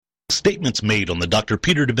Statements made on the Dr.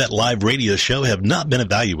 Peter DeVette Live radio show have not been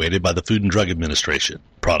evaluated by the Food and Drug Administration.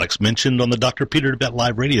 Products mentioned on the Dr. Peter DeVette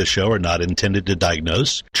Live radio show are not intended to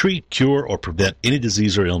diagnose, treat, cure, or prevent any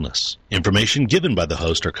disease or illness. Information given by the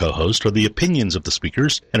host or co-host are the opinions of the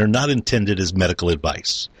speakers and are not intended as medical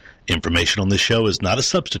advice. Information on this show is not a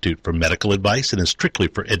substitute for medical advice and is strictly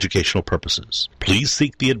for educational purposes. Please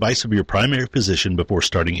seek the advice of your primary physician before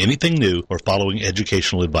starting anything new or following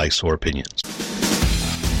educational advice or opinions.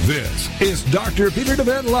 This is Dr. Peter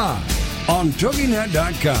DeVette Live on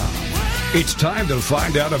TogiNet.com. It's time to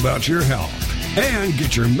find out about your health and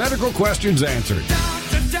get your medical questions answered.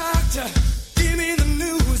 Doctor, give me the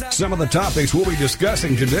news. Some of the topics we'll be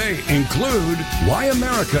discussing today include why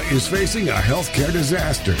America is facing a healthcare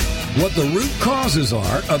disaster, what the root causes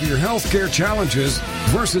are of your healthcare challenges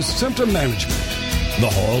versus symptom management, the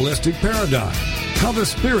holistic paradigm, how the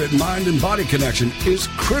spirit, mind, and body connection is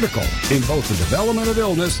critical in both the development of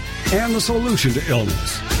illness and the solution to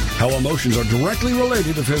illness, how emotions are directly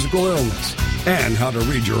related to physical illness, and how to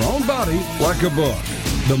read your own body like a book.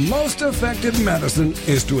 The most effective medicine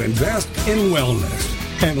is to invest in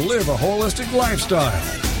wellness and live a holistic lifestyle.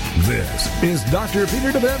 This is Dr.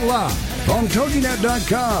 Peter DeVette Live on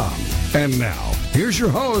TogiNet.com. And now, here's your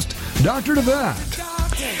host, Dr. DeVette.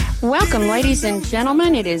 Welcome, ladies and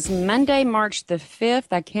gentlemen. It is Monday, March the 5th.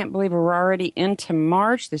 I can't believe we're already into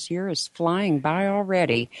March. This year is flying by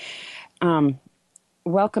already.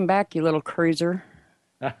 Welcome back, you little cruiser.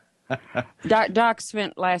 Doc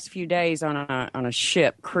spent last few days on a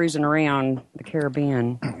ship cruising around the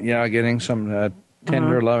Caribbean. Yeah, getting some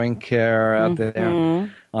tender, loving care out there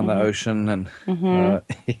on the ocean and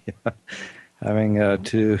having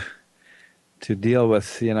to deal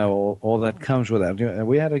with, all that comes with that.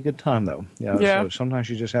 We had a good time, though. So sometimes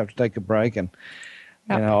you just have to take a break, and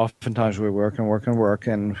oftentimes we work,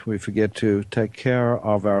 and we forget to take care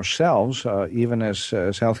of ourselves, even as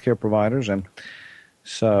healthcare providers. And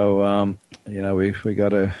so, we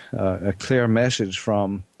got a clear message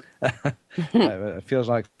from, it feels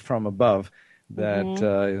like from above, that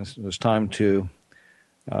it was time to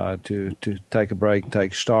take a break,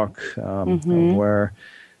 take stock of where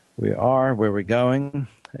we are, where we're going,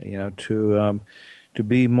 to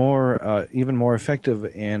be more, even more effective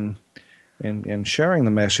in sharing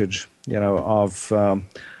the message, of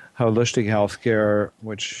holistic healthcare,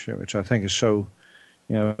 which I think is so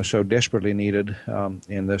desperately needed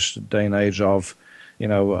in this day and age of,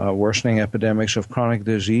 worsening epidemics of chronic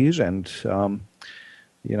disease, and we're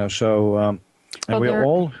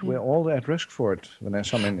all at risk for it,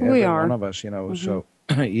 Vanessa. I mean, every one of us, So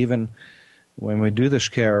even when we do this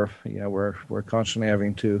care, we're constantly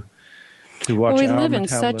having to watch. We our live in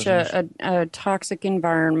such a toxic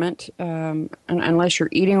environment. Unless you're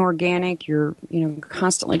eating organic, you're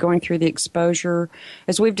constantly going through the exposure,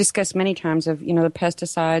 as we've discussed many times, of the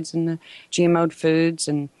pesticides and the GMO foods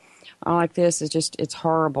and all like this. It's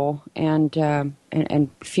horrible, and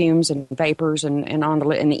fumes and vapors and on the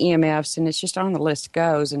EMFs, and it's just on the list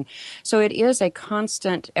goes. And so it is a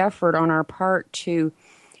constant effort on our part to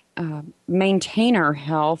maintain our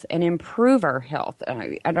health and improve our health.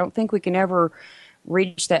 I don't think we can ever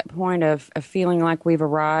reach that point of feeling like we've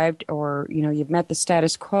arrived or, you've met the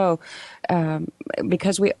status quo,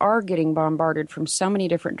 because we are getting bombarded from so many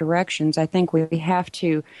different directions. I think we have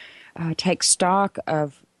to take stock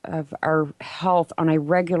of our health on a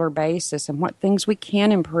regular basis and what things we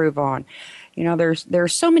can improve on. There are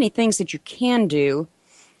so many things that you can do,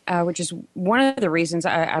 which is one of the reasons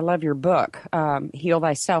I love your book, Heal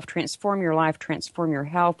Thyself, Transform Your Life, Transform Your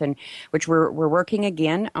Health, and which we're working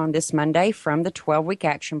again on this Monday from the 12-week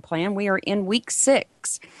action plan. We are in week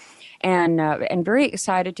 6, and very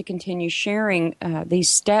excited to continue sharing these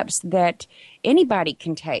steps that anybody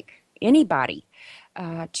can take,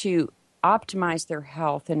 to optimize their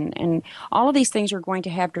health. And all of these things are going to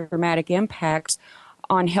have dramatic impacts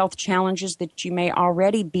on health challenges that you may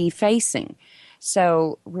already be facing.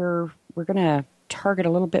 So we're going to target a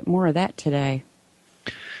little bit more of that today.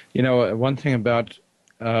 One thing about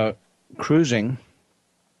cruising,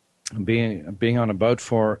 being on a boat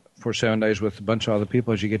for 7 days with a bunch of other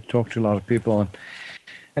people, is you get to talk to a lot of people,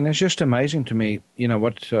 and it's just amazing to me,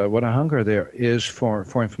 what a hunger there is for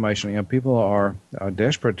information. People are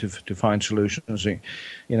desperate to find solutions.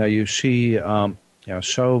 You see,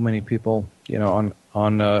 so many people,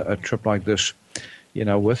 on a trip like this,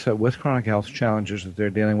 with chronic health challenges that they're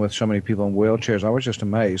dealing with, so many people in wheelchairs. I was just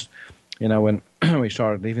amazed, when we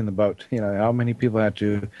started leaving the boat, how many people had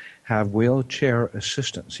to have wheelchair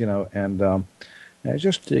assistance, and it's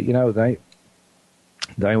just,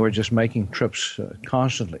 they were just making trips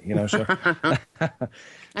constantly, So,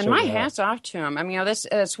 and my hat's off to them. I mean,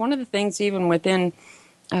 that's one of the things, even within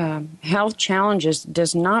health challenges,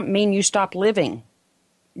 does not mean you stop living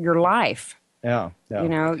your life. Yeah.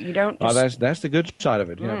 You don't. That's the good side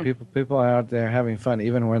of it. People are out there having fun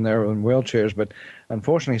even when they're in wheelchairs. But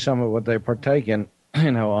unfortunately, some of what they partake in,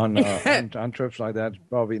 on trips like that, is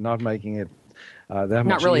probably not making it that much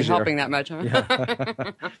not really easier. helping that much, huh?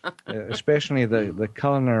 Yeah. Especially the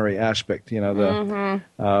culinary aspect. The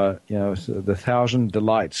 1,000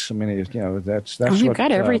 delights. I mean, that's you've what,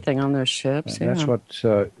 got everything on those ships. That's what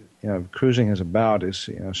cruising is about. Is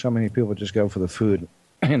so many people just go for the food.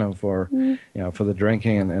 For the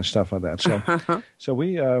drinking and stuff like that. So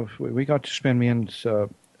we got to spend, me and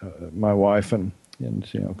my wife and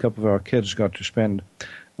a couple of our kids got to spend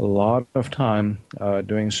a lot of time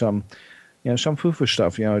doing some foo-foo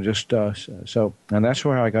stuff. And that's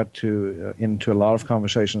where I got into a lot of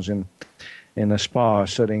conversations in the spa,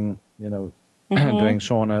 sitting, doing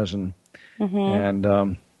saunas and.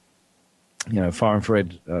 Far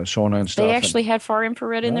infrared sauna and stuff. They actually had far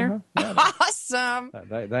infrared in there? Yeah. Awesome.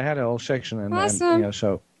 They had a whole section. Awesome.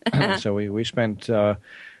 And so we spent the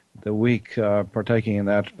week partaking in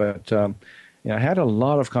that. But, I had a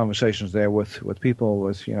lot of conversations there with people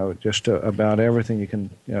with, just about everything you can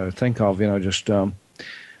think of, the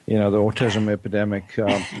autism epidemic,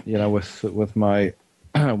 with my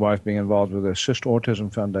wife being involved with the Assist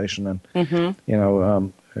Autism Foundation. And,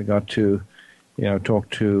 I got to, talk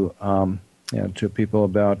to... to people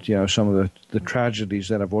about some of the tragedies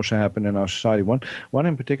that have also happened in our society. One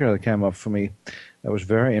in particular that came up for me that was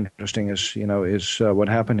very interesting is what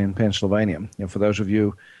happened in Pennsylvania. For those of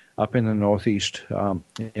you up in the Northeast,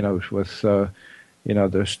 with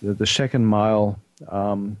the Second Mile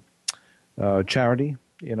charity,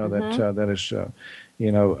 that is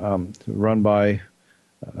run by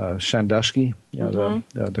Sandusky,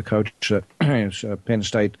 the coach, Penn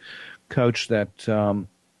State coach that.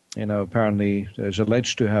 Apparently is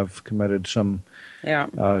alleged to have committed some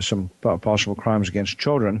possible crimes against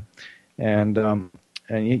children, and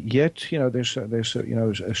yet there's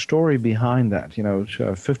a story behind that.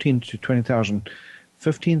 15,000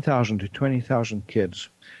 to 20,000 kids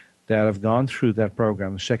that have gone through that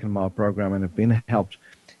program, the Second Mile program, and have been helped.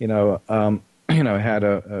 Had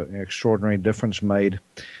an extraordinary difference made.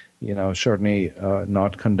 Certainly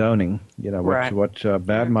not condoning what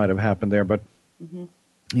bad might have happened there, but.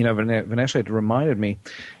 Vanessa, it reminded me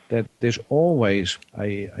that there's always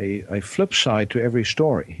a flip side to every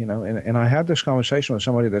story, and I had this conversation with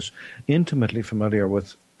somebody that's intimately familiar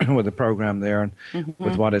with the program there and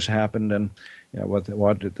with what has happened and what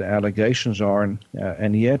the allegations are,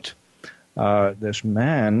 and yet this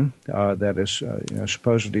man that is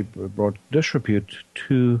supposedly brought disrepute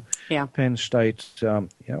to Penn State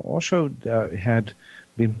also had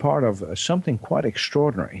been part of something quite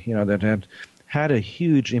extraordinary, that had a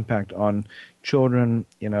huge impact on children,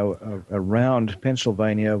 around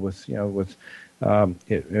Pennsylvania with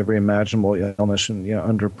every imaginable illness and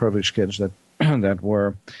underprivileged kids that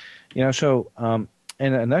were,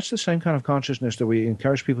 and that's the same kind of consciousness that we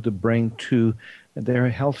encourage people to bring to their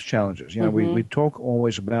health challenges. We talk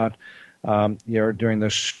always about during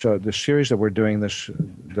this series that we're doing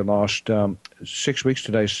the last 6 weeks.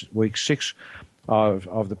 Today's week 6.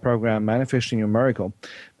 Of the program Manifesting Your Miracle.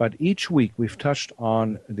 But each week we've touched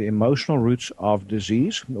on the emotional roots of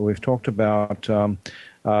disease. We've talked about, the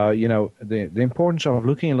importance of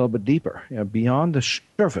looking a little bit deeper, beyond the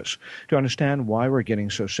surface to understand why we're getting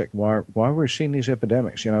so sick, why we're seeing these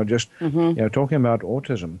epidemics. Talking about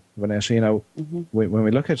autism, Vanessa, when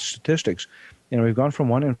we look at statistics, we've gone from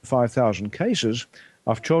 1 in 5,000 cases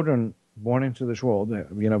of children born into this world,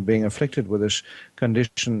 being afflicted with this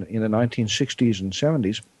condition in the 1960s and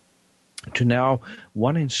 70s, to now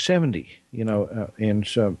 1 in 70, with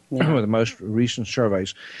the most recent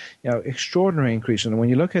surveys. Extraordinary increase. And when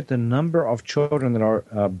you look at the number of children that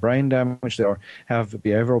are brain damaged, that have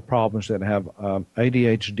behavioral problems, that have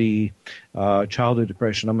ADHD, childhood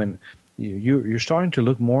depression, I mean, you're starting to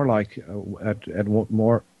look more like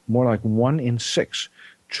more like 1 in 6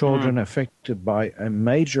 children affected by a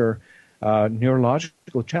major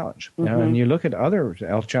neurological challenge. And you look at other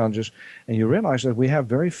health challenges, and you realize that we have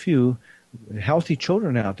very few healthy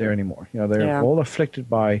children out there anymore. They're all afflicted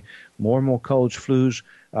by more and more colds, flus,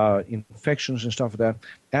 infections, and stuff like that.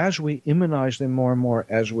 As we immunize them more and more,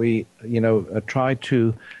 as we try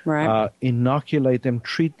to inoculate them,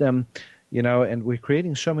 treat them, and we're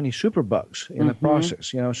creating so many superbugs in the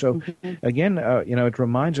process, So again, it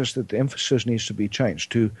reminds us that the emphasis needs to be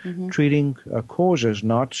changed to treating causes,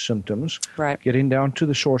 not symptoms, getting down to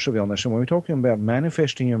the source of illness. And when we're talking about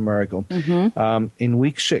manifesting your miracle, in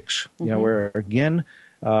week 6, we're again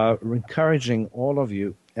encouraging all of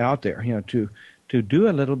you out there, to do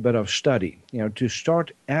a little bit of study, to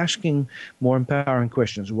start asking more empowering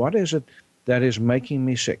questions. What is it that is making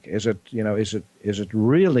me sick? Is it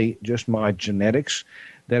really just my genetics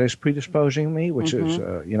that is predisposing me, which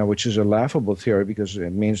is a laughable theory because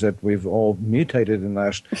it means that we've all mutated in the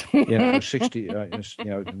last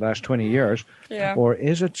last 20 years, or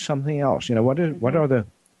is it something else? What are the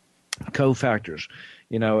cofactors?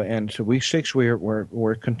 And so week 6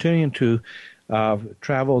 we're continuing to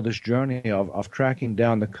travel this journey of tracking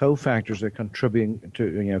down the cofactors that contribute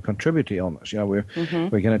to illness. We're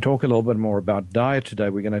going to talk a little bit more about diet today.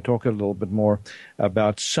 We're going to talk a little bit more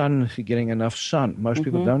about getting enough sun. Most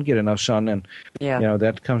people don't get enough sun, and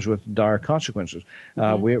that comes with dire consequences.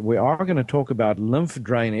 We are going to talk about lymph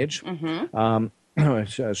drainage.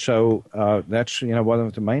 So that's one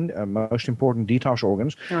of the main, most important detox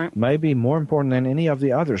organs. Maybe more important than any of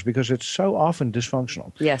the others because it's so often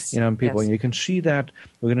dysfunctional. Yes, in people, and you can see that.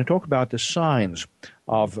 We're going to talk about the signs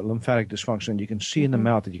of lymphatic dysfunction. You can see in the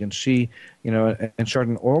mouth that you can see, in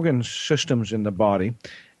certain organ systems in the body,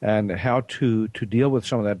 and how to deal with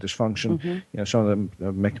some of that dysfunction. Some of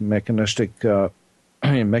the mechanistic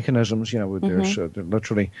mechanisms. There's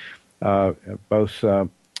literally both.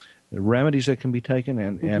 Remedies that can be taken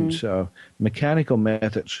and mechanical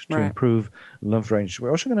methods to improve lymph drainage.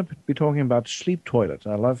 We're also going to be talking about sleep toilet.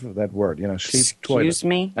 I love that word, sleep toilet. Excuse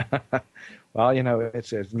me? Well,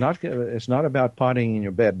 it's not about potting in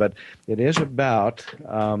your bed, but it is about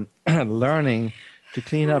learning to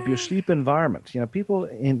clean up your sleep environment. People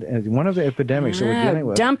in one of the epidemics that we're dealing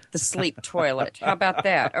with. Dump the sleep toilet. How about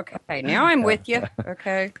that? Okay, now I'm with you.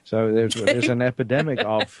 Okay. So there's an epidemic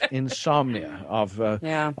of insomnia, of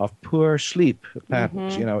poor sleep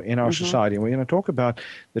patterns, in our society. And we're going to talk about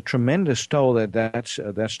the tremendous toll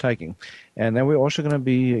that's taking. And then we're also going to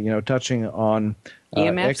be, touching on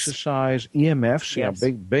exercise,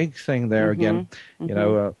 EMFs, big thing there again.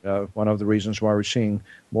 One of the reasons why we're seeing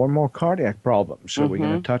more and more cardiac problems. So we're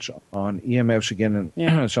going to touch on EMFs again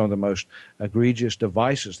and some of the most egregious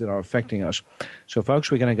devices that are affecting us. So, folks,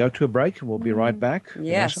 we're going to go to a break, and we'll be right back.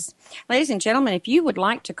 Yes. Vanessa? Ladies and gentlemen, if you would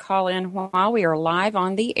like to call in while we are live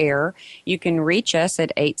on the air, you can reach us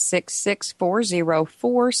at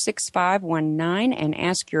 866-404-6519 and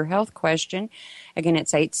ask your health question. Again,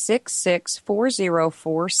 it's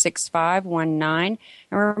 866-404-6519.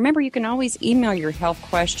 And remember, you can always email your health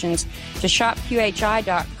questions to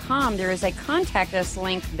shopqhi.com. There is a contact us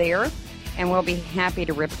link there, and we'll be happy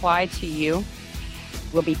to reply to you.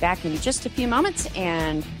 We'll be back in just a few moments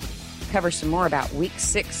and cover some more about Week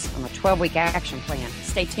 6 on the 12-week action plan.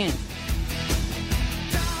 Stay tuned.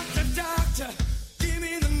 Doctor, give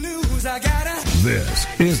me the news. I gotta... This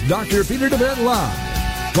is Dr. Peter DeVette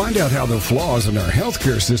Live. Find out how the flaws in our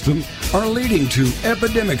healthcare system are leading to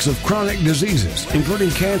epidemics of chronic diseases,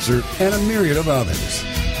 including cancer and a myriad of others.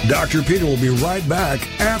 Dr. Peter will be right back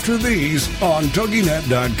after these on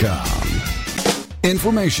TogiNet.com.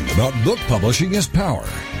 Information about book publishing is power.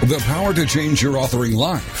 The power to change your authoring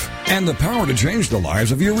life and the power to change the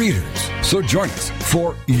lives of your readers. So join us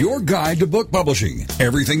for Your Guide to Book Publishing.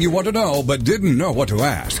 Everything you want to know but didn't know what to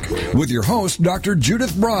ask. With your host, Dr.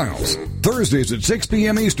 Judith Briles. Thursdays at 6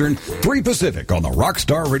 p.m. Eastern, 3 Pacific on the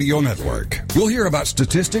Rockstar Radio Network. You'll hear about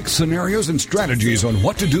statistics, scenarios, and strategies on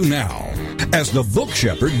what to do now. As the book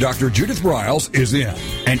shepherd, Dr. Judith Briles is in.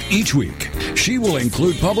 And each week, she will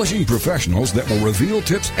include publishing professionals that will reveal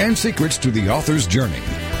tips and secrets to the author's journey.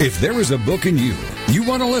 If there is a book in you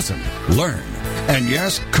want to listen, learn, and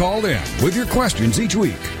yes, call in with your questions each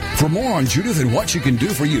week. For more on Judith and what she can do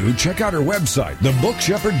for you, check out her website,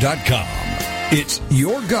 thebookshepherd.com. It's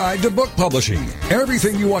your guide to book publishing.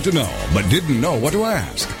 Everything you want to know but didn't know what to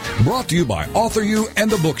ask. Brought to you by Author You and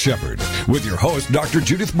The Book Shepherd with your host, Dr.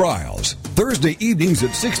 Judith Briles. Thursday evenings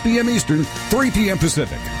at 6 p.m. Eastern, 3 p.m.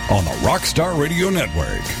 Pacific on the Rockstar Radio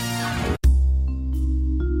Network.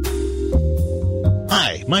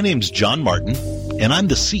 Hi, my name's John Martin, and I'm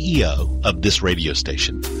the CEO of this radio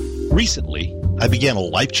station. Recently, I began a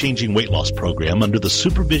life-changing weight loss program under the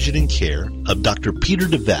supervision and care of Dr. Peter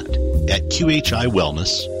DeVette at QHI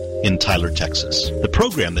Wellness in Tyler, Texas. The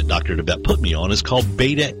program that Dr. DeVette put me on is called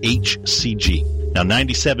Beta HCG. Now,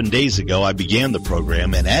 97 days ago, I began the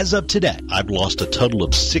program, and as of today, I've lost a total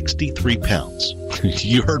of 63 pounds.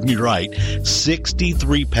 You heard me right,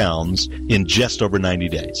 63 pounds in just over 90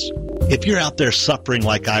 days. If you're out there suffering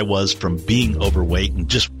like I was from being overweight and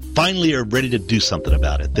just finally are ready to do something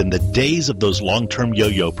about it, then the days of those long-term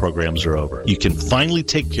yo-yo programs are over. You can finally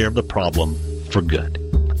take care of the problem for good.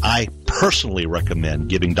 I personally recommend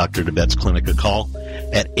giving Dr. DeVette's clinic a call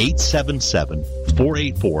at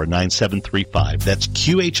 877-484-9735. That's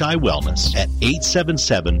QHI Wellness at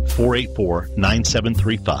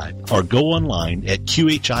 877-484-9735. Or go online at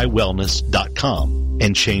QHIWellness.com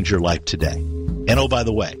and change your life today. And oh, by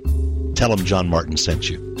the way, tell them John Martin sent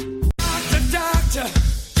you. Doctor,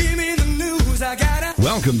 give me the news. I gotta.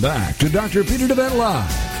 Welcome back to Dr. Peter DeVette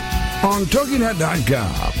Live on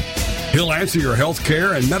TogiNet.com. He'll answer your health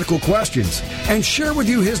care and medical questions and share with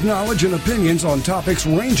you his knowledge and opinions on topics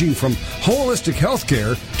ranging from holistic health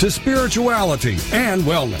care to spirituality and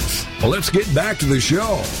wellness. Well, let's get back to the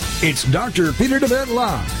show. It's Dr. Peter DeVette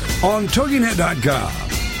Live on TogiNet.com.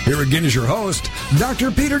 Here again is your host,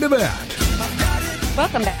 Dr. Peter DeVette.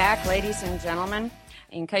 Welcome back, ladies and gentlemen.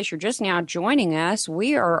 In case you're just now joining us,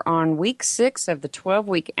 we are on week 6 of the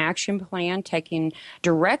 12-week action plan, taking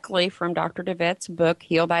directly from Dr. DeVette's book,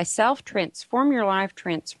 Heal Thyself, Transform Your Life,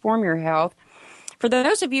 Transform Your Health. For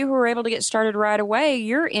those of you who are able to get started right away,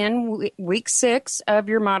 you're in week 6 of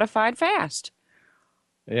your modified fast.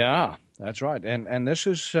 Yeah, that's right. And this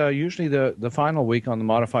is usually the final week on the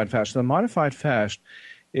modified fast. The modified fast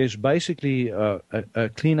is basically a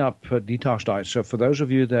clean-up detox diet. So for those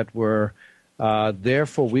of you that were there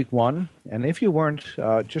for week 1. And if you weren't,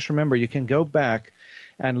 just remember you can go back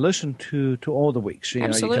and listen to all the weeks.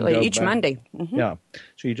 Absolutely, each Monday. Mm-hmm. Yeah.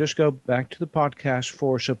 So you just go back to the podcast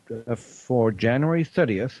for January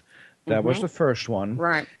 30th. That was the first one.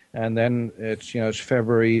 Right. And then it's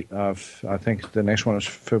February. I think the next one is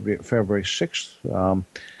February 6th.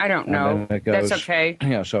 I don't know. That's okay.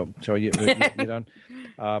 Yeah. So you don't.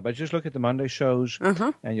 But just look at the Monday shows,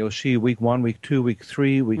 and you'll see week 1, week 2, week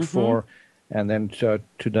 3, week 4. And then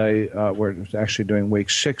today we're actually doing week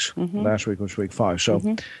 6. Last week was week 5. So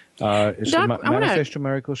it's Doc, the Manifest Your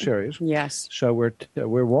Miracle series. Yes. So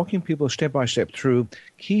we're walking people step by step through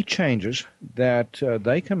key changes that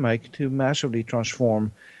they can make to massively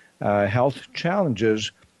transform health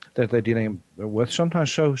challenges that they're dealing with,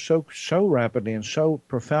 sometimes so rapidly and so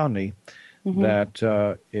profoundly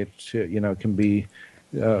that it can be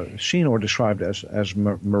seen or described as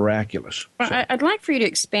miraculous. Well, I'd like for you to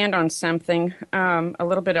expand on something a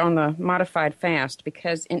little bit on the modified fast,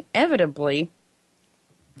 because inevitably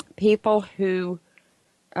people who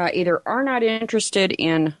either are not interested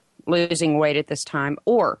in losing weight at this time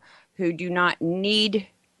or who do not need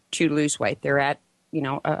to lose weight, they're at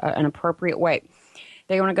an appropriate weight.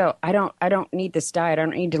 They want to go, I don't need this diet. I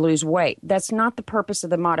don't need to lose weight. That's not the purpose of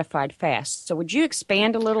the modified fast. So would you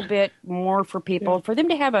expand a little bit more for people, for them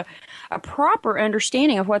to have a proper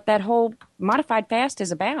understanding of what that whole modified fast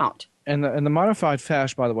is about? And the modified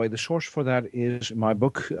fast, by the way, the source for that is my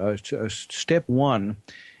book, Step 1,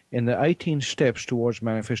 in the 18 Steps Towards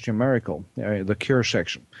Manifesting Your Miracle, the Cure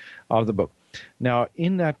section of the book. Now,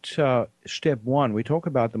 in that Step 1, we talk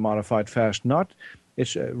about the modified fast,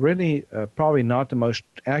 it's really probably not the most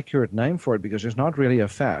accurate name for it, because it's not really a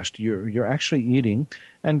fast. You're actually eating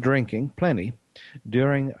and drinking plenty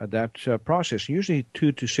during that process. Usually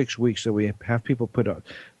 2 to 6 weeks that we have people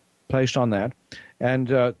placed on that.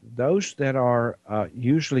 And those that are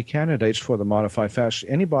usually candidates for the modified fast,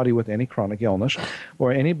 anybody with any chronic illness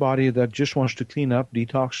or anybody that just wants to clean up,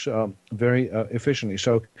 detox very efficiently.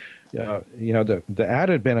 So, the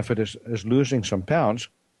added benefit is losing some pounds,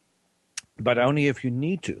 but only if you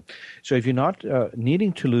need to. So if you're not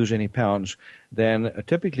needing to lose any pounds, then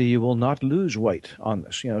typically you will not lose weight on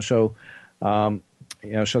this. So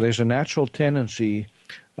there's a natural tendency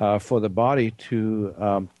for the body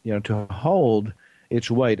to hold its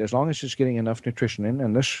weight as long as it's getting enough nutrition in,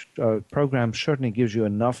 and this program certainly gives you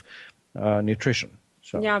enough nutrition.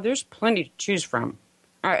 So yeah, there's plenty to choose from.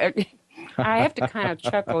 I have to kind of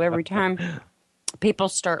chuckle every time people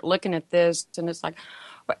start looking at this, and it's like,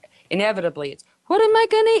 inevitably, it's, what am I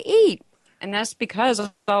going to eat? And that's because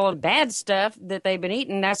of all the bad stuff that they've been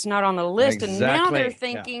eating. That's not on the list. Exactly. And now they're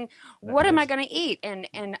thinking, what am I going to eat? And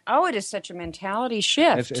it is such a mentality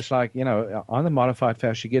shift. It's like, on the modified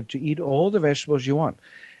fast, you get to eat all the vegetables you want.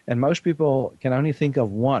 And most people can only think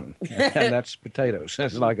of one, and that's potatoes.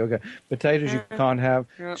 It's like, okay, potatoes you can't have,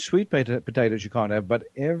 sweet potatoes you can't have, but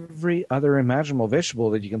every other imaginable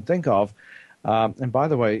vegetable that you can think of. And by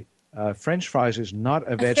the way, French fries is not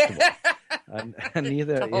a vegetable, and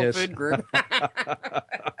neither the whole is food group.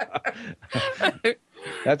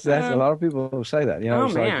 That's a lot of people who say that.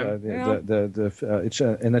 It's man. Like it's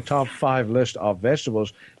in the top 5 list of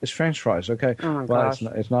vegetables. It's French fries. Okay, well, gosh.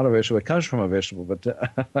 It's not a vegetable. It comes from a vegetable, but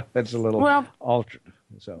it's a little altered.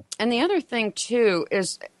 So, and the other thing too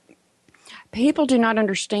is people do not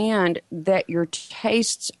understand that your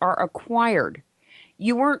tastes are acquired.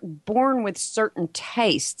 You weren't born with certain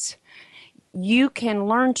tastes. You can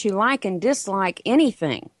learn to like and dislike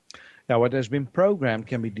anything. Now, what has been programmed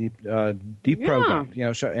can be deprogrammed.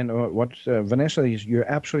 Yeah. So, and what Vanessa, you're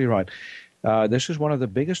absolutely right. This is one of the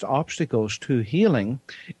biggest obstacles to healing,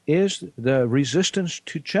 is the resistance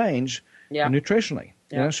to change nutritionally.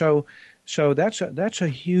 Yeah. So that's a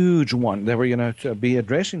huge one that we're going to be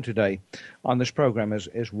addressing today on this program.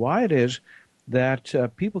 Is why it is that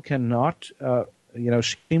people cannot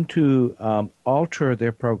seem to alter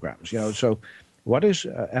their programs. So what is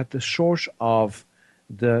at the source of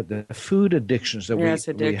the food addictions that we have?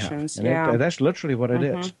 And that's literally what it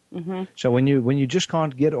is. Mm-hmm. So when you just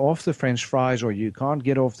can't get off the French fries, or you can't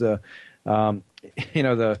get off the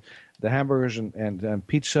the hamburgers and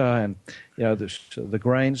pizza and the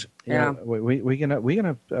grains, we're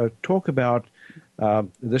gonna talk about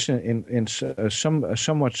this in some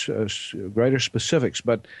somewhat greater specifics,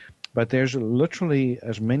 but there's literally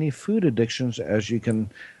as many food addictions as you can,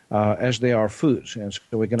 as there are foods. And so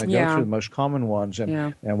we're going to go through the most common ones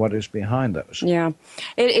and what is behind those. Yeah.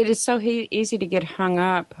 It is so easy to get hung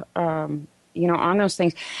up, on those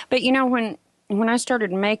things. But, when I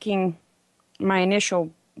started making my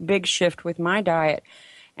initial big shift with my diet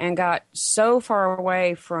and got so far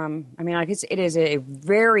away from, it is a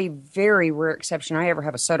very, very rare exception I ever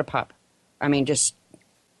have a soda pop. Just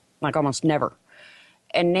like almost never.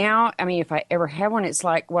 And now, if I ever have one, it's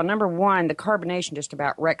like, well, number one, the carbonation just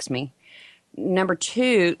about wrecks me. Number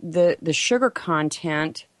two, the sugar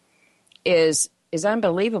content is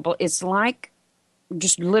unbelievable. It's like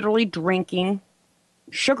just literally drinking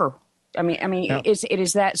sugar. It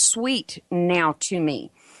is that sweet now to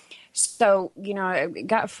me. So, I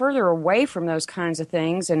got further away from those kinds of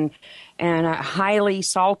things and highly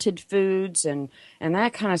salted foods and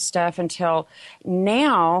that kind of stuff until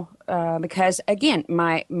now, because, again,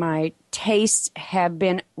 my tastes have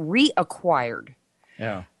been reacquired.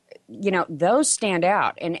 Yeah. Those stand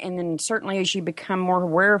out. And then certainly as you become more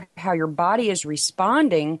aware of how your body is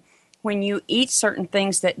responding when you eat certain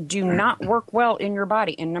things that do not work well in your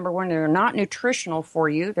body. And number one, they're not nutritional for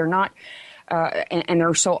you. They're not... and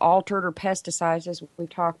they're so altered or pesticides, as we've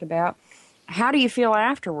talked about. How do you feel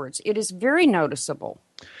afterwards? It is very noticeable.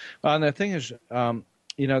 And the thing is, the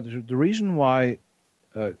reason why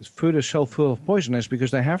food is so full of poison is because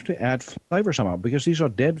they have to add flavor somehow, because these are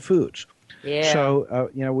dead foods. Yeah. So,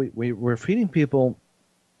 we're feeding people,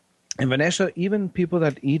 and Vanessa, even people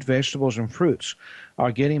that eat vegetables and fruits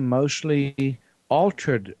are getting mostly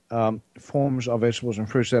altered forms of vegetables and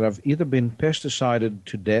fruits that have either been pesticided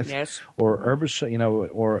to death, or herbicide,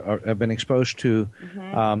 or have been exposed to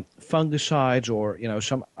fungicides, or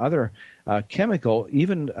some other chemical.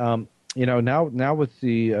 Even now with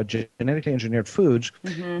the genetically engineered foods,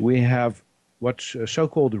 we have what's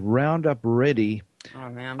so-called Roundup Ready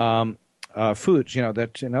foods.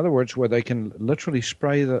 That, in other words, where they can literally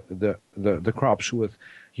spray the crops with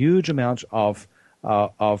huge amounts of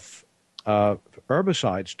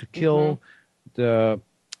herbicides to kill the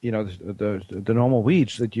normal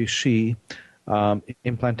weeds that you see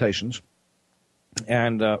in plantations,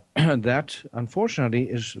 and that,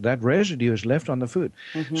 unfortunately, that residue is left on the food.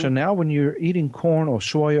 So now when you're eating corn or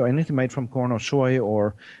soy or anything made from corn or soy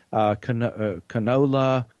or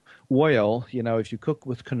canola oil, if you cook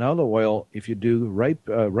with canola oil, if you do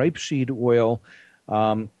rapeseed oil,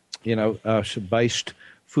 based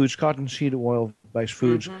foods, cottonseed oil based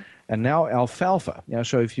foods. And now alfalfa.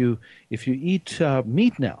 So if you eat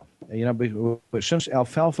meat now, since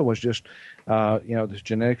alfalfa was just, this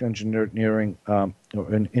genetic engineering,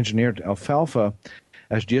 engineered alfalfa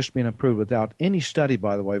has just been approved without any study,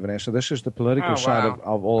 by the way, Vanessa. This is the political side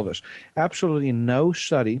of all of this. Absolutely no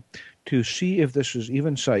study to see if this is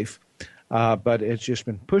even safe, but it's just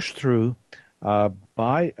been pushed through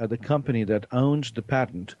by the company that owns the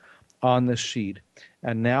patent on this seed.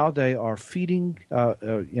 And now they are feeding,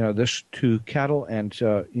 this to cattle and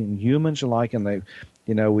in humans alike. And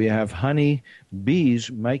we have honey bees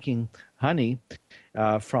making honey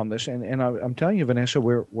from this. And I'm telling you, Vanessa,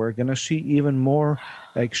 we're going to see even more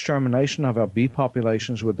extermination of our bee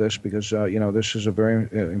populations with this, because this is a very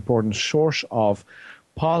important source of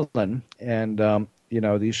pollen. And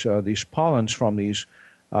these pollens from these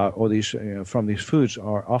from these foods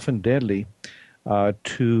are often deadly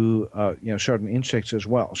to certain insects as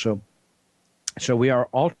well. So So we are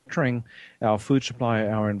altering our food supply,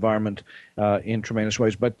 our environment in tremendous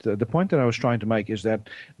ways. But the point that I was trying to make is that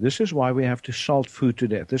this is why we have to salt food to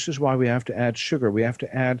death. This is why we have to add sugar. We have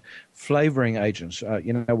to add flavoring agents.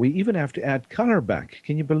 We even have to add color back.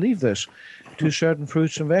 Can you believe this? To certain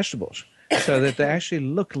fruits and vegetables, so that they actually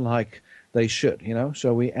look like they should.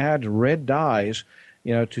 So we add red dyes,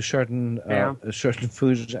 to certain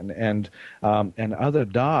foods and other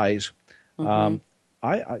dyes. Mm-hmm.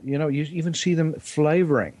 You even see them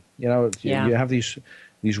flavoring. You have these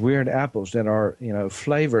weird apples that are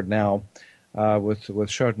flavored now with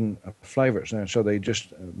certain flavors, and so they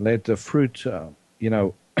just let the fruit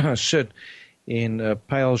sit in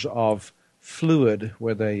pails of fluid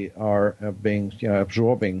where they are being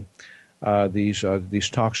absorbing these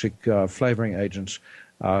toxic flavoring agents,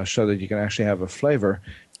 so that you can actually have a flavor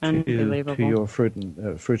to your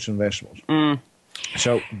fruits and vegetables. Mm.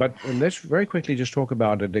 So, but let's very quickly just talk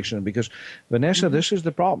about addiction, because, Vanessa, this is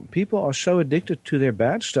the problem. People are so addicted to their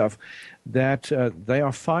bad stuff that they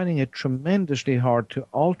are finding it tremendously hard to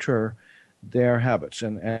alter their habits,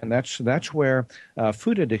 and that's where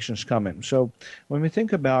food addictions come in. So when we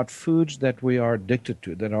think about foods that we are addicted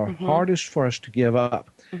to, that are hardest for us to give up,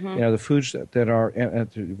 the foods that are,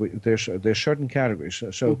 there's certain categories.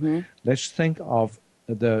 So let's think of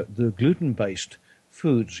the gluten-based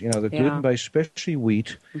foods, the gluten-based, especially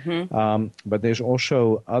wheat, but there's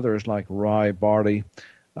also others like rye, barley,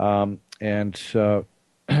 and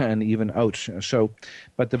even oats. So,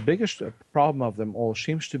 but the biggest problem of them all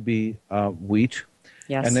seems to be wheat.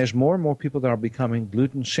 Yes. And there's more and more people that are becoming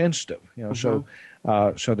gluten sensitive. So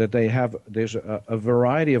that there's a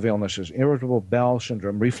variety of illnesses: irritable bowel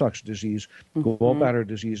syndrome, reflux disease, gallbladder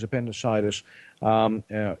disease, appendicitis,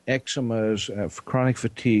 eczemas, chronic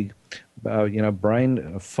fatigue,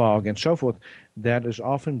 brain fog, and so forth. That is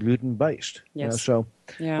often gluten-based. Yes.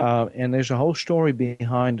 And there's a whole story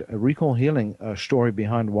behind a recall healing story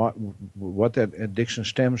behind what that addiction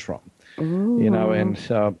stems from. Ooh. And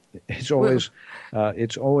it's always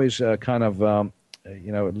kind of a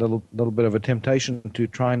little bit of a temptation to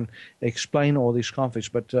try and explain all these conflicts,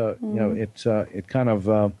 but it kind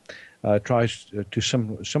of tries to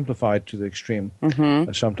simplify it to the extreme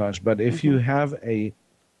sometimes. But if you have an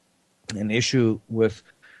issue with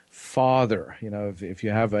father, if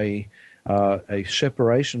you have a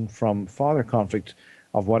separation from father conflict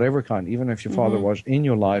of whatever kind, even if your father was in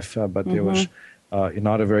your life, but there was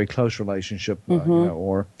not a very close relationship,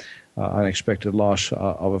 or unexpected loss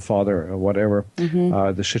of a father, or whatever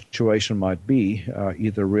the situation might be,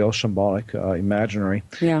 either real, symbolic, imaginary,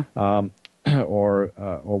 or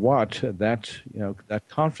what that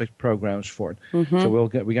conflict programs for it. So we're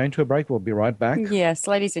going to a break. We'll be right back. Yes,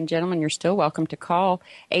 ladies and gentlemen, you're still welcome to call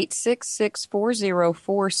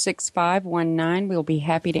 866-404-6519. We'll be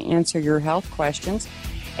happy to answer your health questions.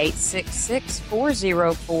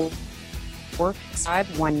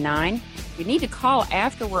 866-404-6519. You need to call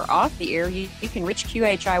after we're off the air. You can reach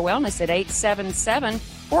QHI Wellness at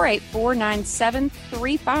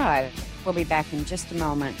 877-484-9735. We'll be back in just a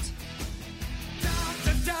moment.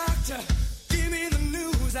 Doctor, give me the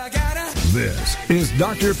news. I gotta. This is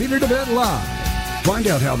Dr. Peter DeVette Live. Find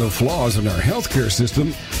out how the flaws in our healthcare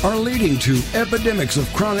system are leading to epidemics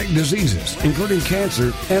of chronic diseases, including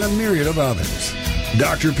cancer and a myriad of others.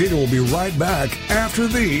 Dr. Peter will be right back after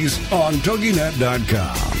these on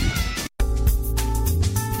TogiNet.com.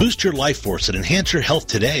 Boost your life force and enhance your health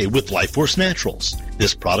today with Life Force Naturals.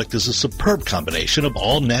 This product is a superb combination of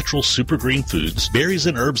all natural super green foods, berries,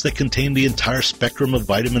 and herbs that contain the entire spectrum of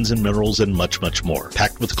vitamins and minerals and much, much more.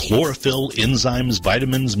 Packed with chlorophyll, enzymes,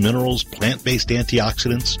 vitamins, minerals, plant-based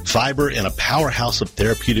antioxidants, fiber, and a powerhouse of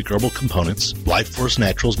therapeutic herbal components, Life Force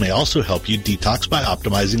Naturals may also help you detox by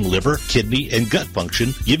optimizing liver, kidney, and gut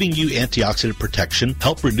function, giving you antioxidant protection,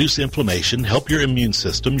 help reduce inflammation, help your immune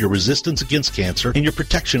system, your resistance against cancer, and your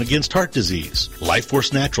protection against heart disease. Life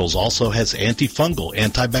Force Naturals also has antifungal,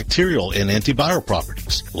 antibacterial, and antiviral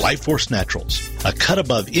properties. Life Force Naturals, a cut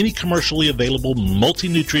above any commercially available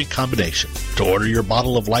multi-nutrient combination. To order your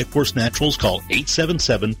bottle of Life Force Naturals, call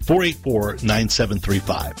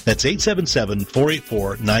 877-484-9735. That's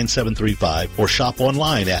 877-484-9735, or shop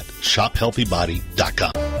online at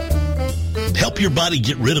shophealthybody.com. Help your body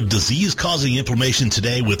get rid of disease-causing inflammation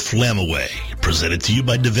today with Flamaway. Presented to you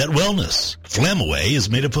by DeVette Wellness. Flamaway is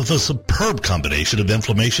made up of a superb combination of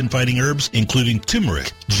inflammation-fighting herbs, including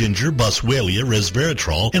turmeric, ginger, boswellia,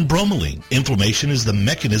 resveratrol, and bromelain. Inflammation is the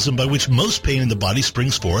mechanism by which most pain in the body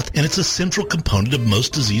springs forth, and it's a central component of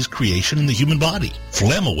most disease creation in the human body.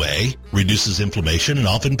 Flamaway reduces inflammation and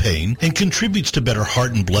often pain, and contributes to better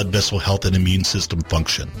heart and blood vessel health and immune system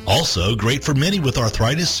function. Also great for many with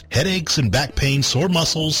arthritis, headaches, and back pain, sore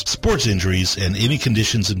muscles, sports injuries, and any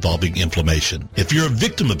conditions involving inflammation. If you're a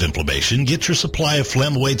victim of inflammation, get your supply of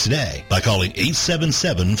Flamaway today by calling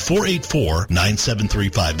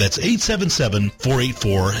 877-484-9735. That's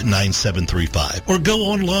 877-484-9735. Or go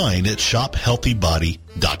online at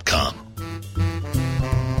shophealthybody.com.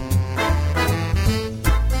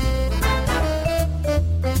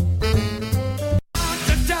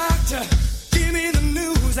 Doctor, give me the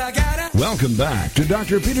news. I gotta... Welcome back to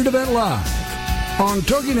Dr. Peter DeVette Live on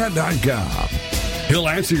TogiNet.com. He'll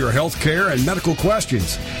answer your health care and medical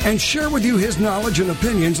questions and share with you his knowledge and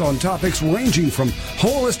opinions on topics ranging from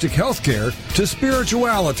holistic health care to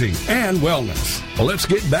spirituality and wellness. Well, let's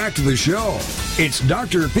get back to the show. It's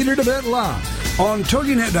Dr. Peter DeVette Live on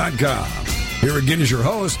TogiNet.com. Here again is your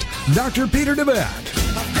host, Dr. Peter DeVette.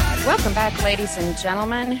 Welcome back, ladies and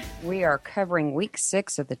gentlemen. We are covering week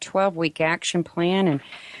 6 of the 12-week action plan, and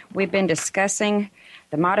we've been discussing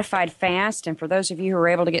the modified fast. And for those of you who were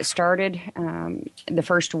able to get started the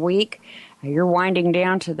first week, you're winding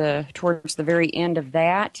down towards the very end of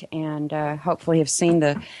that, and hopefully have seen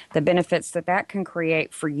the benefits that can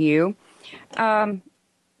create for you.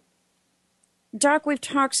 Doc, we've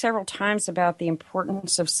talked several times about the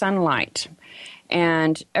importance of sunlight.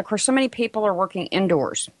 And, of course, so many people are working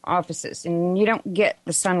indoors, offices, and you don't get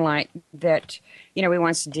the sunlight that, we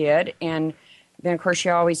once did. And then, of course,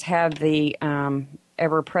 you always have the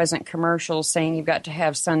ever-present commercials saying you've got to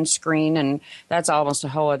have sunscreen, and that's almost a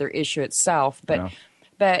whole other issue itself. But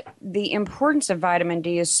the importance of vitamin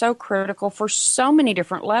D is so critical for so many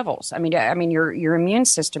different levels. I mean, your immune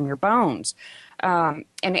system, your bones, and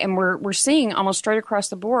we're seeing almost straight across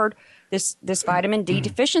the board this vitamin D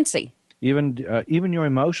deficiency. Even your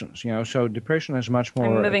emotions, so depression is much more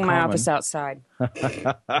I'm moving common. my office outside.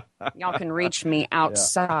 Y'all can reach me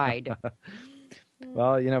outside.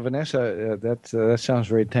 Well, Vanessa, that sounds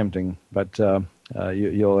very tempting, but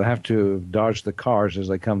you'll have to dodge the cars as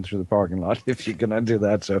they come through the parking lot if you're going to do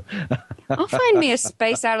that. So I'll find me a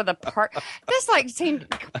space out of the park. That's like saying,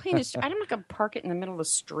 I'm not going to park it in the middle of the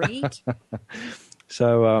street.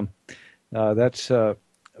 So that's,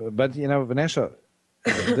 but Vanessa.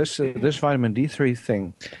 This vitamin D3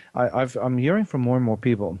 thing, I'm hearing from more and more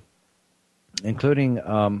people, including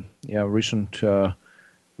recent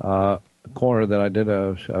caller that I did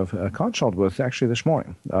a consult with actually this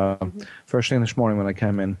morning. First thing this morning when I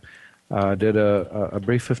came in, did a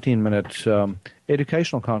brief 15-minute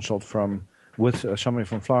educational consult with somebody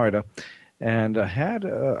from Florida, and had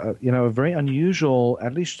a very unusual,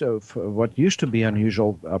 at least what used to be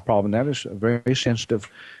unusual problem. That is very sensitive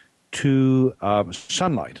to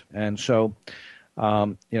sunlight, and so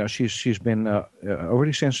she's been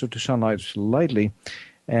already sensitive to sunlight lately,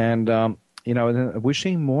 and we're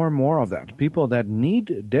seeing more and more of that. People that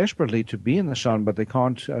need desperately to be in the sun, but they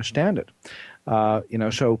can't stand it.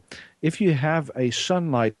 So if you have a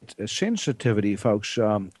sunlight sensitivity, folks,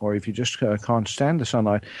 or if you just can't stand the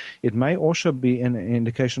sunlight, it may also be an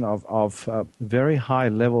indication of very high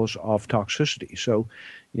levels of toxicity. So,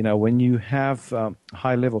 when you have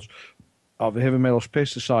high levels of heavy metals,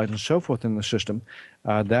 pesticides, and so forth in the system,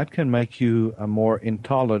 that can make you more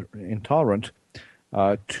intolerant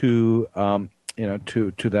to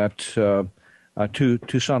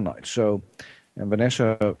sunlight. So, and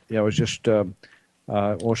Vanessa, was just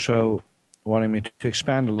also wanting me to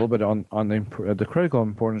expand a little bit on the critical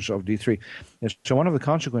importance of D3. So one of the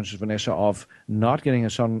consequences, Vanessa, of not getting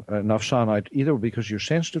enough sunlight, either because you're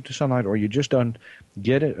sensitive to sunlight or you just don't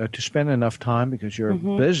get it to spend enough time because you're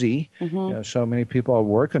busy. So many people are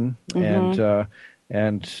working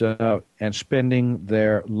and spending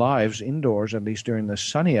their lives indoors, at least during the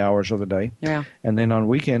sunny hours of the day. Yeah. And then on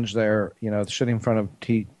weekends, they're sitting in front of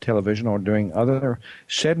television or doing other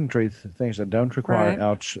sedentary things that don't require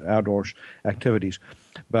outdoors activities.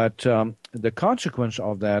 But the consequence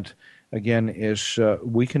of that, again, is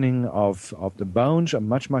weakening of the bones, a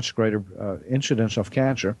much, much greater incidence of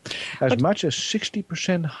cancer, much as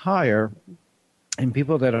 60% higher in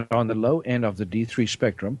people that are on the low end of the D3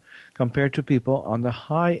 spectrum compared to people on the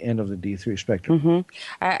high end of the D3 spectrum.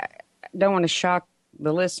 I don't want to shock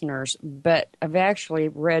the listeners, but I've actually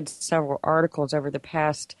read several articles over the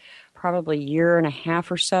past probably year and a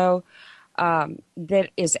half or so that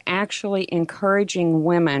is actually encouraging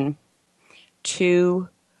women to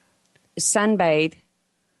sunbathe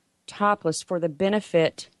topless for the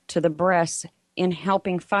benefit to the breasts in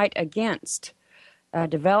helping fight against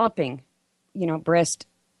developing, breast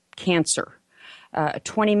cancer,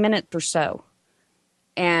 20 minutes or so.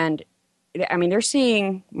 And, they're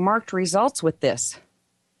seeing marked results with this.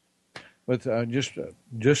 With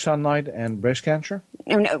just sunlight and breast cancer?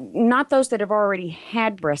 No, not those that have already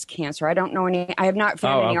had breast cancer. I don't know any. I have not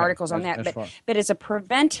found any articles on that. But it's a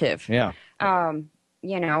preventive. Yeah. I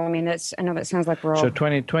know that sounds like we're all. So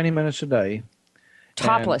 20 minutes a day.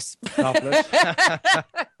 Topless. Topless.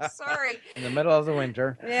 Sorry. In the middle of the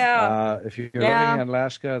winter. Yeah. If you're living in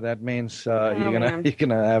Alaska, that means you're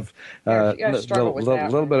gonna have a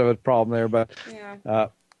little bit of a problem there.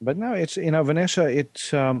 But no, it's Vanessa.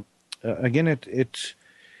 It's again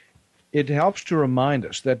it helps to remind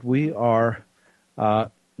us that we are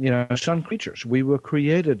sun creatures. We were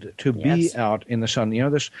created to be out in the sun.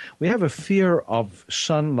 We have a fear of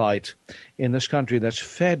sunlight in this country that's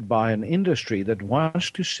fed by an industry that wants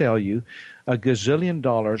to sell you $1 gazillion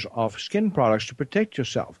of skin products to protect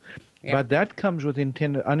yourself. Yeah. But that comes with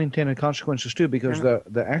unintended consequences too, because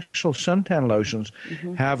the actual suntan lotions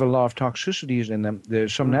have a lot of toxicities in them.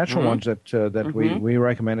 There's some natural ones that we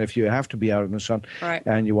recommend if you have to be out in the sun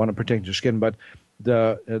and you want to protect your skin. But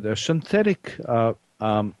the synthetic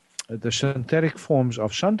forms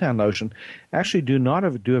of suntan lotion actually do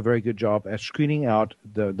not do a very good job at screening out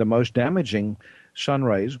the most damaging sun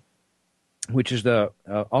rays, which is the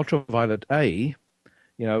ultraviolet A,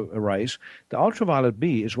 rays. The ultraviolet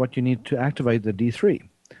B is what you need to activate the D3.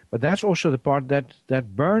 But that's also the part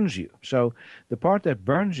that burns you. So the part that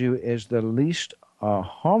burns you is the least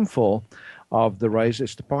harmful of the rays.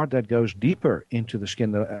 It's the part that goes deeper into the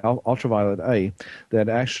skin, the ultraviolet A, that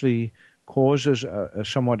actually causes a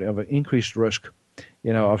somewhat of an increased risk,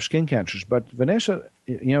 of skin cancers. But Vanessa,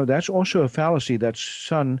 that's also a fallacy that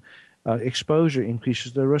sun exposure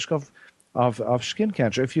increases the risk of skin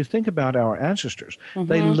cancer. If you think about our ancestors,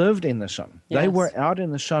 they lived in the sun. Yes. They were out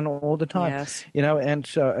in the sun all the time. Yes. And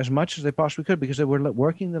as much as they possibly could, because they were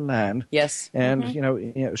working the land. Yes. And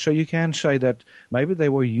so you can say that maybe they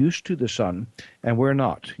were used to the sun, and we're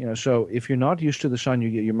not. So if you're not used to the sun,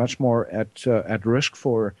 you're much more at risk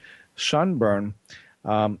for sunburn.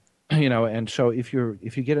 And so if you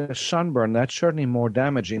get a sunburn, that's certainly more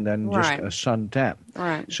damaging than just a suntan.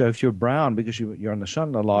 Right. So if you're brown because you're in the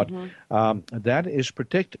sun a lot, that is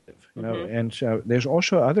protective. And so there's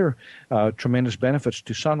also other tremendous benefits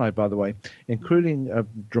to sunlight, by the way, including a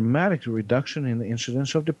dramatic reduction in the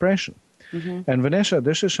incidence of depression. And Vanessa,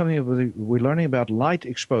 this is something we're learning about light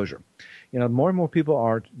exposure. More and more people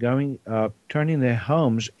are turning their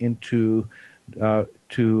homes into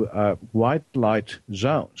white light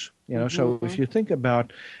zones. So if you think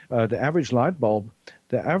about the average light bulb,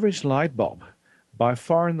 by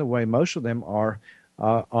far and away, most of them are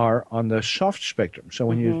on the soft spectrum. So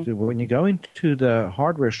when you go into the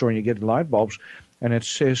hardware store and you get light bulbs, and it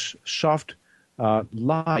says soft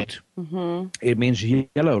light, it means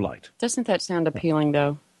yellow light. Doesn't that sound appealing,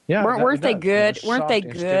 though? Yeah, weren't they good? Weren't they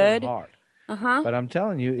good? But I'm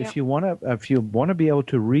telling you, if you want to be able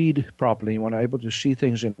to read properly, you want to be able to see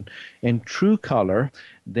things in true color,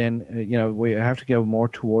 then we have to go more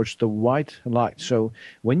towards the white light. So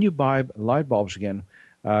when you buy light bulbs again,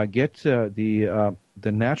 get the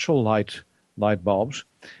natural light bulbs,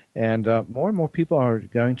 and more and more people are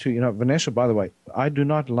going to. Vanessa, by the way, I do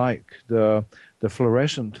not like the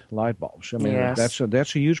fluorescent light bulbs. That's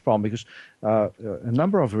a huge problem because a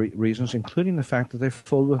number of reasons, including the fact that they're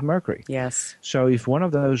filled with mercury. Yes. So if one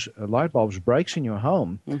of those light bulbs breaks in your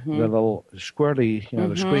home, the little squirrely,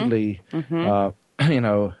 the squiggly,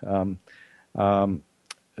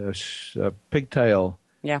 pigtail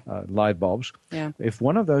light bulbs, if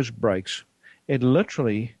one of those breaks, it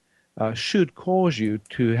literally should cause you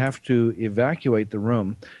to have to evacuate the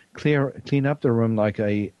room, clean up the room like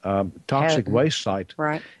a toxic waste site.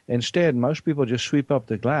 Right. Instead, most people just sweep up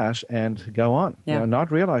the glass and go on, not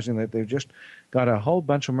realizing that they've just got a whole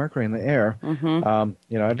bunch of mercury in the air.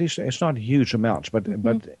 At least it's not huge amounts, but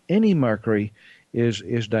any mercury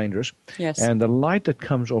is dangerous. Yes. And the light that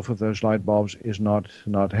comes off of those light bulbs is not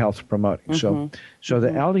health promoting. So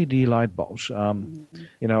the LED light bulbs,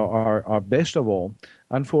 are best of all.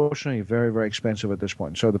 Unfortunately, very, very expensive at this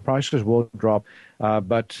point. So the prices will drop.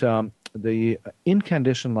 But the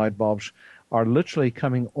incandescent light bulbs are literally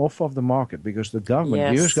coming off of the market because the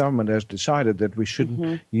government, the U.S. government, has decided that we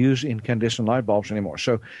shouldn't use incandescent light bulbs anymore.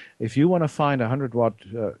 So if you want to find a 100-watt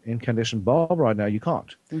incandescent bulb right now, you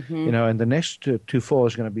can't. And the next to fall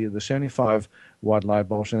is going to be the 75-watt light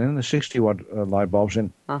bulbs and then the 60-watt light bulbs.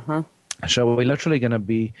 So we're literally going to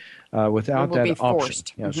be without that option.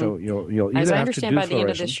 Yeah, so you'll either as I have to do understand, by the end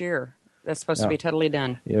of fluorescent. this year, that's supposed to be totally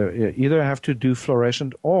done. You either have to do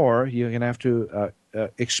fluorescent, or you're going to have to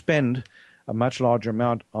expend a much larger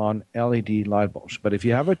amount on LED light bulbs. But if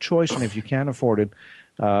you have a choice and if you can't afford it,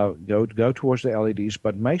 go towards the LEDs.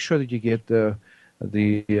 But make sure that you get the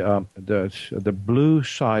blue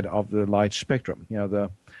side of the light spectrum.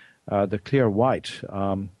 The clear white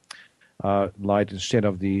light instead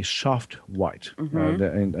of the soft white.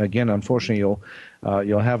 And again, unfortunately,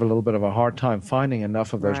 you'll have a little bit of a hard time finding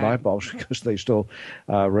enough of those light bulbs because they're still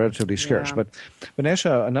relatively scarce. Yeah. But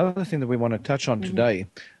Vanessa, another thing that we want to touch on today,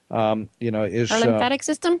 is our lymphatic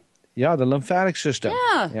system. Yeah, the lymphatic system.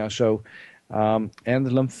 Yeah. So, and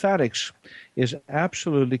the lymphatics is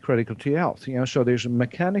absolutely critical to your health. So there's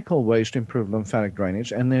mechanical ways to improve lymphatic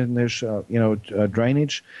drainage, and then there's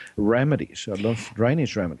drainage remedies, lymph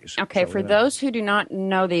drainage remedies. Okay, for those who do not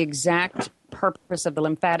know the exact purpose of the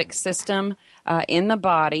lymphatic system in the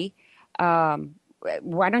body,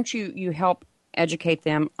 why don't you help educate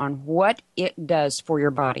them on what it does for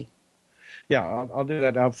your body? Yeah, I'll do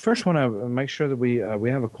that. I first want to make sure that we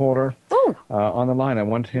have a caller on the line. I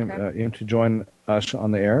want him to join us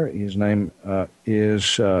on the air. His name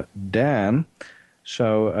is Dan.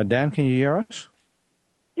 So, Dan, can you hear us?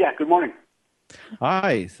 Yeah, good morning.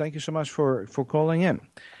 Hi, thank you so much for calling in.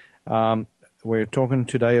 We're talking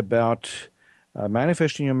today about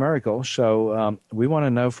manifesting your miracle. So we want to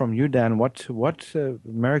know from you, Dan, what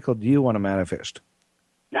miracle do you want to manifest?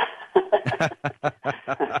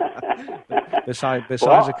 Besides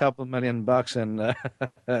a couple $1 million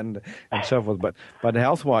and so forth, but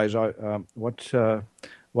health wise, what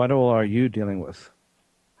all are you dealing with?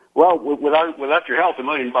 Well, without your health, $1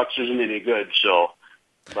 million isn't any good. So,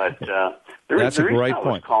 but that's a great point. I point.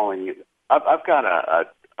 was calling you. I've got a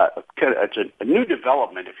new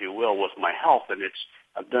development, if you will, with my health, and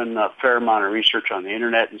I've done a fair amount of research on the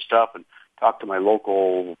internet and stuff, and talked to my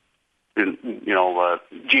local,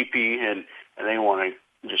 GP, and they want to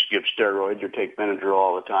just give steroids or take Benadryl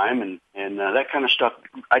all the time, and that kind of stuff.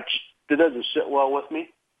 It doesn't sit well with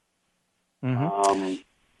me. Mm-hmm.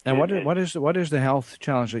 And what is the health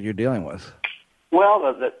challenge that you're dealing with?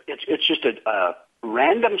 Well, it's just a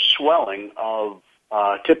random swelling of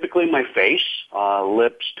typically my face,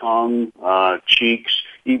 lips, tongue, cheeks,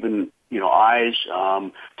 even eyes.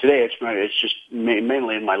 Today it's just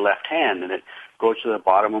mainly in my left hand, and it goes to the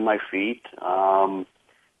bottom of my feet.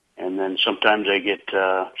 And then sometimes I get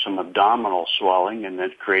some abdominal swelling, and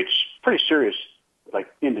that creates pretty serious, like,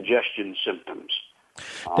 indigestion symptoms.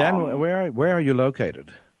 Dan, where are you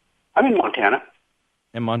located? I'm in Montana.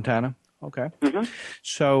 In Montana? Okay. Mm-hmm.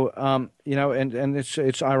 So, and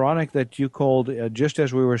it's ironic that you called just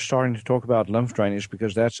as we were starting to talk about lymph drainage,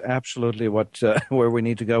 because that's absolutely what where we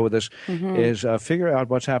need to go with this, is figure out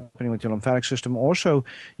what's happening with your lymphatic system. Also,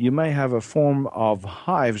 you may have a form of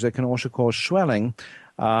hives that can also cause swelling.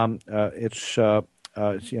 It's called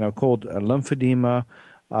lymphedema,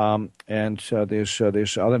 and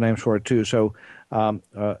there's other names for it too.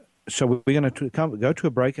 So we're going to go to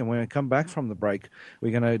a break, and when we come back from the break,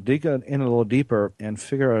 we're going to dig in a little deeper and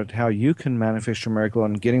figure out how you can manifest your miracle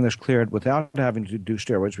and getting this cleared without having to do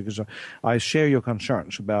steroids, because I share your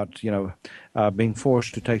concerns about being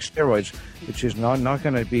forced to take steroids, which is not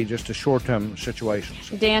going to be just a short-term situation.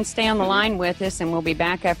 Dan, stay on the line with us, and we'll be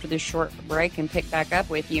back after this short break and pick back up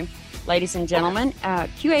with you. Ladies and gentlemen,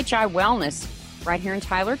 QHI Wellness right here in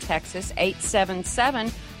Tyler, Texas,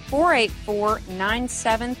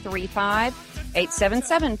 877-484-9735,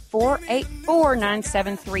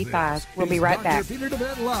 877-484-9735. We'll be right back. Dr. Peter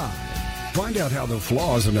DeVette Live. Find out how the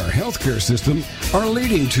flaws in our healthcare system are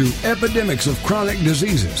leading to epidemics of chronic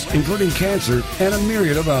diseases, including cancer and a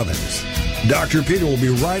myriad of others. Dr. Peter will be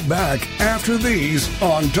right back after these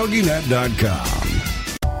on TogiNet.com.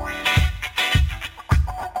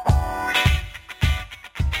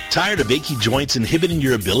 Tired of achy joints inhibiting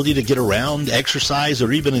your ability to get around, exercise,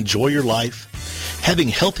 or even enjoy your life? Having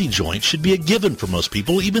healthy joints should be a given for most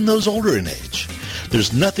people, even those older in age.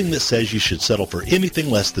 There's nothing that says you should settle for anything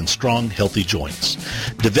less than strong, healthy joints.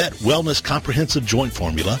 DeVette Wellness Comprehensive Joint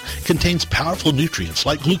Formula contains powerful nutrients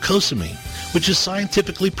like glucosamine, which is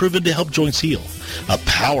scientifically proven to help joints heal. A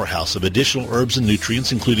powerhouse of additional herbs and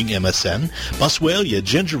nutrients, including MSM, boswellia,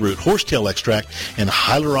 ginger root, horsetail extract, and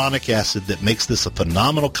hyaluronic acid that makes this a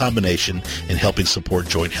phenomenal combination in helping support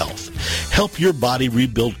joint health. Help your body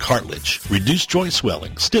rebuild cartilage, reduce joint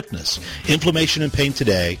swelling, stiffness, inflammation, and pain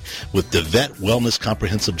today with DeVette Wellness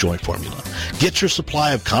Comprehensive Joint Formula. Get your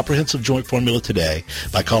supply of Comprehensive Joint Formula today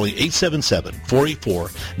by calling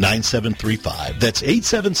 877-484-9735. That's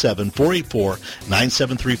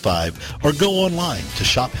 877-484-9735, or go online online to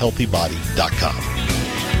shophealthybody.com.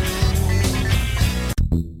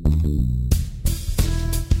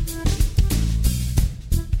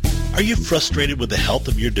 Are you frustrated with the health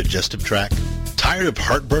of your digestive tract? Tired of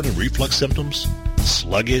heartburn and reflux symptoms?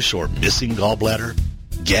 Sluggish or missing gallbladder?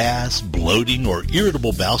 Gas, bloating, or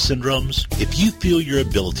irritable bowel syndromes? If you feel your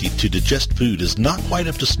ability to digest food is not quite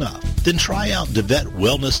up to snuff, then try out DeVette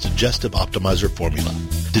Wellness Digestive Optimizer Formula.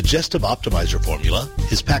 Digestive Optimizer Formula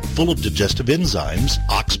is packed full of digestive enzymes,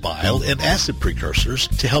 ox bile, and acid precursors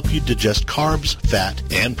to help you digest carbs, fat,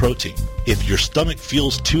 and protein. If your stomach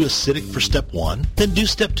feels too acidic for step 1, then do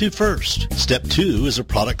step 2 first. Step 2 is a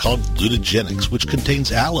product called Glutagenics, which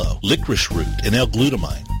contains aloe, licorice root, and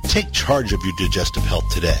L-glutamine. Take charge of your digestive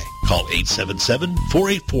health today. Call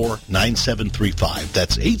 877-484-9735.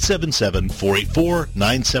 That's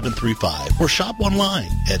 877-484-9735. Or shop online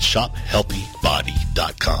at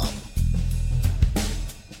shophealthybody.com.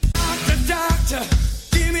 Doctor,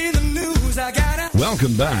 give me the news. I gotta...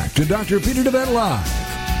 Welcome back to Dr. Peter DeVette Live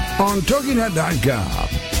on TogiNet.com.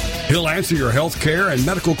 He'll answer your health care and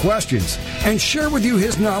medical questions and share with you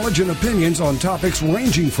his knowledge and opinions on topics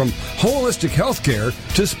ranging from holistic health care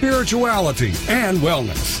to spirituality and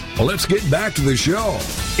wellness. Well, let's get back to the show.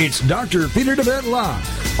 It's Dr. Peter DeVette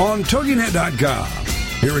Live on TogiNet.com.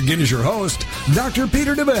 Here again is your host, Dr.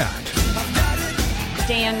 Peter DeVette.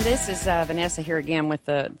 Dan, this is Vanessa here again with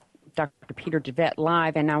the Dr. Peter DeVette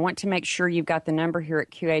Live, and I want to make sure you've got the number here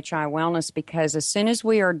at QHI Wellness, because as soon as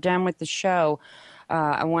we are done with the show,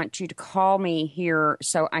 I want you to call me here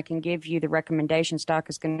so I can give you the recommendations Doc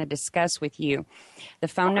is going to discuss with you. The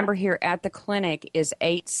phone number here at the clinic is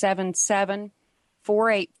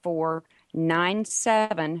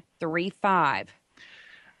 877-484-9735.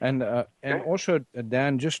 And also,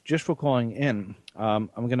 Dan, just for calling in, I'm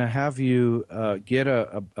going to have you get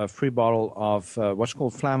a free bottle of what's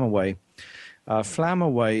called Flamaway.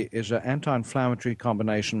 Flamaway is an anti-inflammatory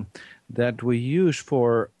combination that we use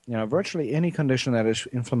for virtually any condition that is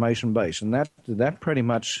inflammation-based, and that pretty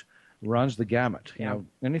much runs the gamut.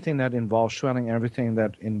 Anything that involves swelling, everything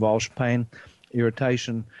that involves pain,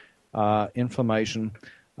 irritation, inflammation,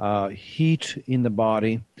 heat in the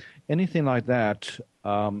body, anything like that.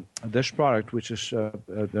 This product, which is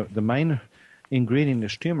the main ingredient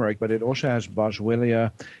is turmeric, but it also has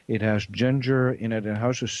boswellia, it has ginger in it, and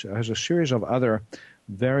has a series of other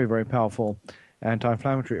very, very powerful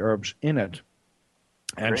anti-inflammatory herbs in it,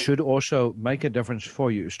 and should also make a difference for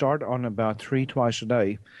you. Start on about 3 twice a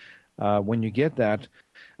day. When you get that,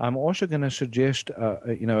 I'm also going to suggest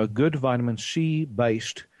a good vitamin C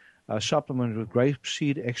based supplement with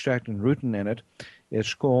grapeseed extract and rutin in it.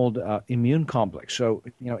 It's called Immune Complex. So,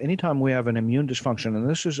 anytime we have an immune dysfunction, and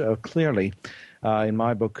this is clearly, in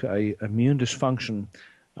my book, a immune dysfunction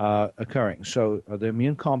occurring. So the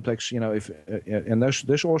Immune Complex, and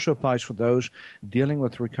this also applies for those dealing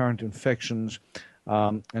with recurrent infections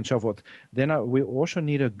and so forth. Then we also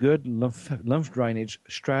need a good lymph drainage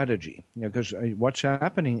strategy, because what's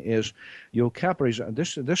happening is your capillaries.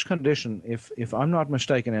 This condition, if I'm not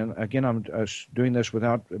mistaken, and again I'm doing this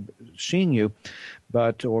without seeing you,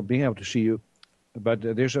 or being able to see you, but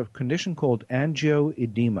there's a condition called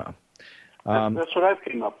angioedema. That's what I've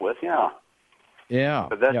came up with. Yeah. Yeah.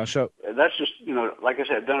 But so that's just like I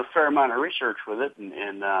said, I've done a fair amount of research with it,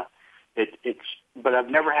 and but I've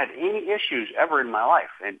never had any issues ever in my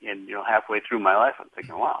life. And halfway through my life, I'm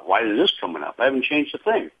thinking, wow, why is this coming up? I haven't changed a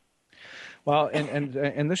thing. Well,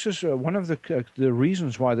 and this is one of the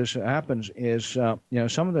reasons why this happens is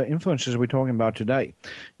some of the influences we're talking about today.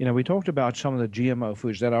 We talked about some of the GMO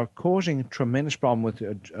foods that are causing tremendous problem with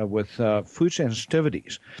food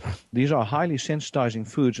sensitivities. These are highly sensitizing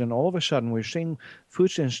foods, and all of a sudden we're seeing food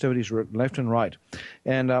sensitivities left and right.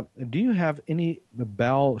 And do you have any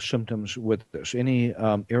bowel symptoms with this? Any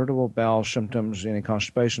irritable bowel symptoms? Any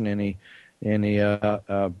constipation? Any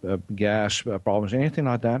gas problems? Anything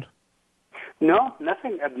like that? No,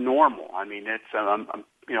 nothing abnormal. I mean, it's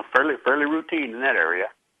fairly routine in that area.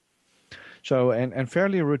 So, and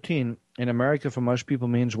fairly routine in America for most people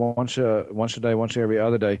means once a day, once every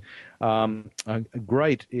other day.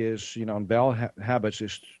 Great is on bowel habits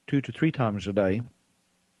is 2 to 3 times a day.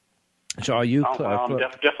 So, are you? I'm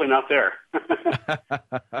definitely not there.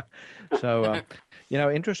 So.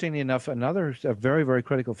 Interestingly enough, another very, very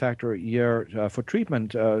critical factor here for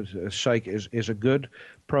treatment sake is a good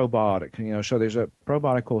probiotic. So there's a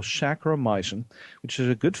probiotic called Saccharomycin, which is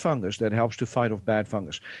a good fungus that helps to fight off bad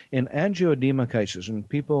fungus. In angioedema cases, and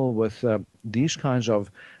people with these kinds of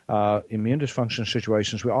immune dysfunction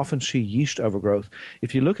situations, we often see yeast overgrowth.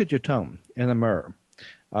 If you look at your tongue in the mirror,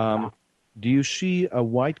 Do you see a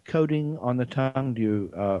white coating on the tongue? Do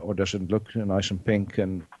you, or does it look nice and pink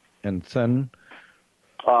and thin?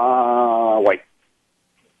 White.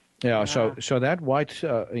 Yeah, so that white,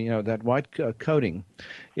 that white coating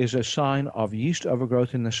is a sign of yeast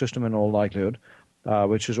overgrowth in the system in all likelihood,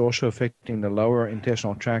 which is also affecting the lower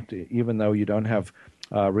intestinal tract, even though you don't have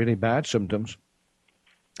really bad symptoms.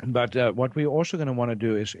 But what we're also going to want to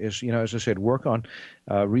do is, as I said, work on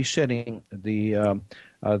resetting the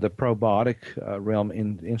probiotic realm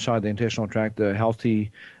inside the intestinal tract, the health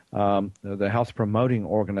promoting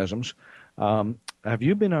organisms. Have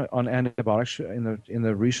you been on antibiotics in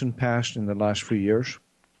the recent past, in the last few years?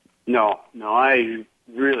 No, I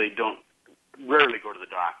really don't. Rarely go to the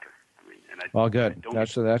doctor. I mean, and I. Well, good. I don't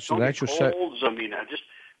That's get your colds. I mean, I'm just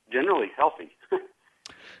generally healthy.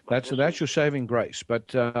 That's your saving grace.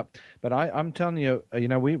 But I'm telling you,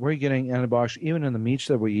 we're getting antibiotics even in the meats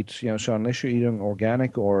that we eat. So unless you're eating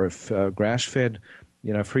organic or if grass-fed,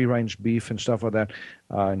 free-range beef and stuff like that,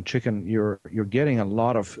 and chicken, you're getting a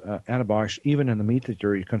lot of antibiotics even in the meat that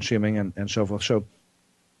you're consuming and so forth. So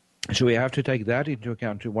we have to take that into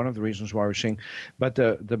account too. One of the reasons why we're seeing, but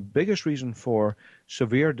the biggest reason for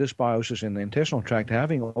severe dysbiosis in the intestinal tract,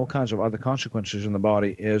 having all kinds of other consequences in the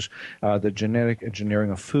body, is the genetic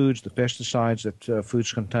engineering of foods, the pesticides that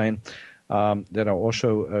foods contain, that are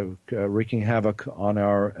also wreaking havoc on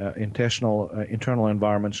our internal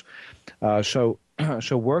environments. So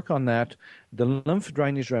work on that. The lymph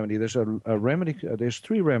drainage remedy. There's a remedy. There's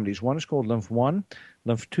 3 remedies. One is called Lymph 1,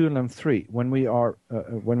 Lymph 2, and Lymph 3. When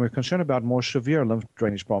we're concerned about more severe lymph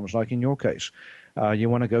drainage problems, like in your case, you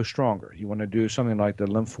want to go stronger. You want to do something like the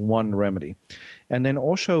Lymph 1 remedy, and then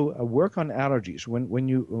also work on allergies. When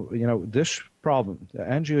you this problem, the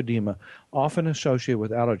angioedema, often associated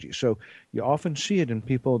with allergies. So you often see it in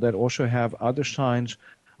people that also have other signs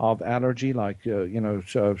of allergy, like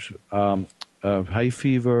hay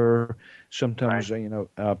fever, symptoms, right.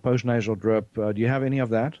 Postnasal drip. Do you have any of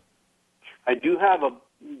that? I do have a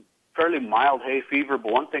fairly mild hay fever,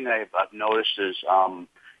 but one thing I've noticed is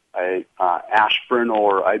aspirin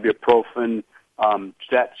or ibuprofen,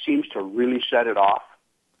 that seems to really set it off.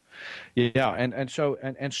 Yeah,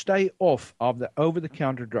 and stay off of the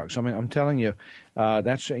over-the-counter drugs. I mean, I'm telling you,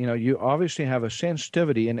 that's you obviously have a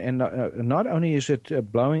sensitivity, and not only is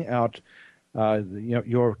it blowing out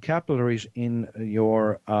your capillaries in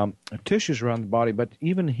your tissues around the body, but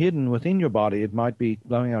even hidden within your body, it might be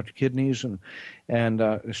blowing out your kidneys and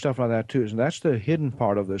stuff like that too. And that's the hidden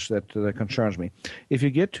part of this that concerns me. If you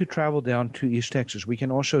get to travel down to East Texas, we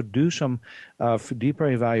can also do some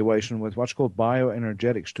deeper evaluation with what's called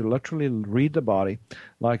bioenergetics, to literally read the body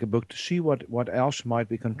like a book to see what else might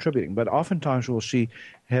be contributing. But oftentimes we'll see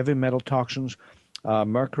heavy metal toxins,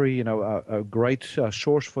 mercury, a great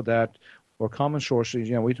source for that. Or common sources,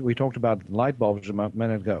 we talked about light bulbs a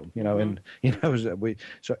minute ago, and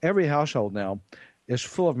so every household now is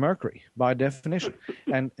full of mercury by definition,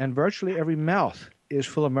 and virtually every mouth is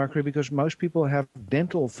full of mercury because most people have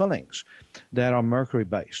dental fillings that are mercury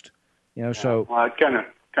based, So well, it kind of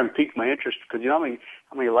piqued my interest because how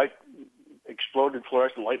many light exploded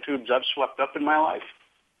fluorescent light tubes I've swept up in my life.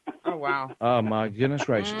 Oh wow! Oh my goodness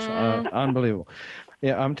gracious! Unbelievable.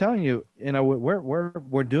 Yeah, I'm telling you,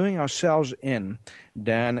 we're doing ourselves in,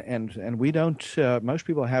 Dan, and we don't. Most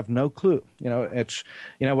people have no clue. It's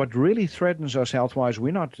what really threatens us health-wise.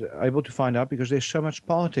 We're not able to find out because there's so much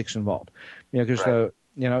politics involved. Because right.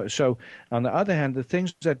 So on the other hand, the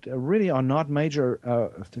things that really are not major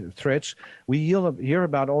threats, we hear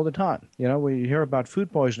about all the time. We hear about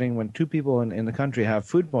food poisoning when 2 people in the country have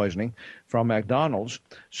food poisoning from McDonald's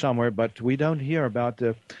somewhere, but we don't hear about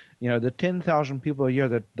the 10,000 people a year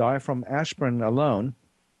that die from aspirin alone,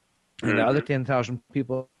 and the other 10,000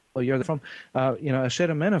 people a year from,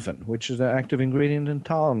 acetaminophen, which is the active ingredient in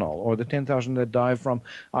Tylenol, or the 10,000 that die from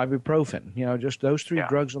ibuprofen. Just those 3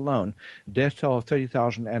 drugs alone, death toll of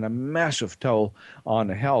 30,000 and a massive toll on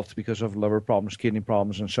health because of liver problems, kidney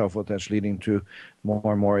problems, and so forth. That's leading to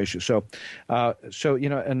more and more issues. So,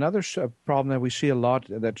 another problem that we see a lot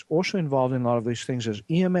that's also involved in a lot of these things is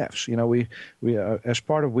EMFs. We as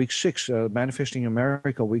part of Week 6, Manifesting Your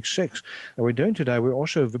Miracle, Week 6, that we're doing today, we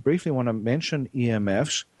also briefly want to mention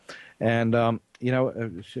EMFs. And,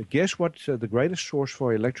 guess what the greatest source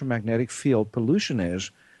for electromagnetic field pollution is?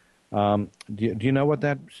 Do you know what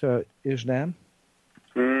that is, Dan?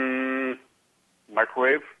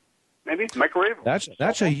 Microwave, maybe? Microwave?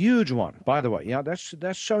 That's a huge one, by the way. Yeah,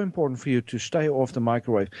 that's so important for you to stay off the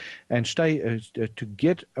microwave and stay to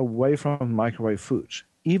get away from microwave foods.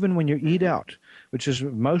 Even when you eat out, which is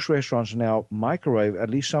most restaurants now microwave at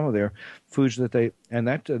least some of their foods that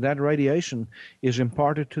radiation is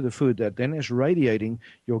imparted to the food that then is radiating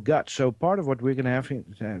your gut. So part of what we're going to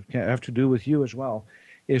have to do with you as well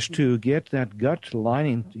is to get that gut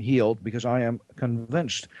lining healed, because I am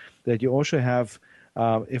convinced that you also have,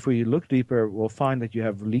 if we look deeper, we'll find that you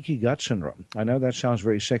have leaky gut syndrome. I know that sounds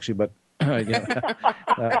very sexy, but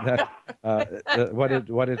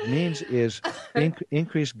what it means is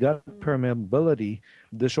increased gut permeability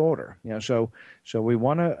disorder. So we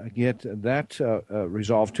want to get that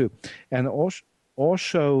resolved too, and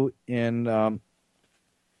also in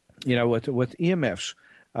with EMFs.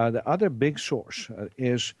 The other big source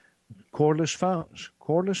is cordless phones.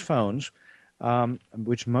 Cordless phones,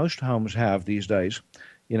 which most homes have these days,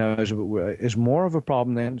 is more of a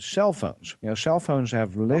problem than cell phones. Cell phones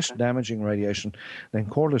have less damaging radiation than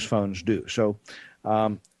cordless phones do. So,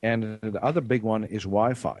 and the other big one is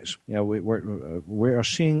Wi-Fi's. We are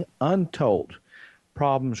seeing untold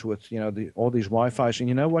problems with all these Wi-Fi's,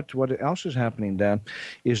 and what else is happening, Dan,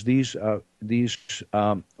 is these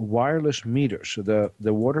wireless meters, the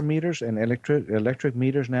water meters and electric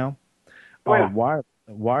meters now are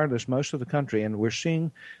wireless most of the country, and we're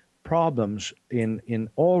seeing problems in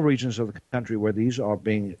all regions of the country where these are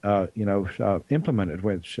being implemented.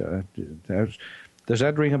 Which does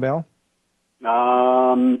that ring a bell?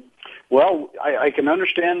 Well, I can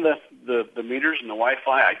understand the meters and the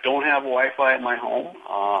Wi-Fi. I don't have Wi-Fi in my home.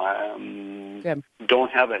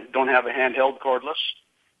 Don't have a handheld cordless,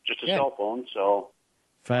 just a cell phone. So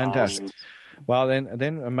fantastic. Well,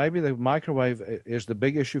 then maybe the microwave is the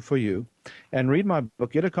big issue for you. And read my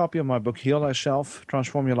book. Get a copy of my book, Heal Thyself,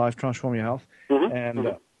 Transform Your Life, Transform Your Health.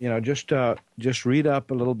 And just read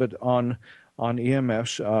up a little bit on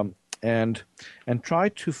EMFs. And try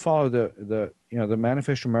to follow the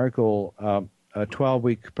Manifest Your Miracle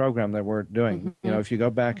 12-week program that we're doing. If you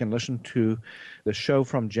go back and listen to the show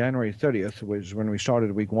from January 30th, was when we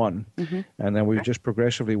started week 1, and then we've just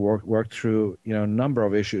progressively worked through a number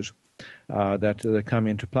of issues that come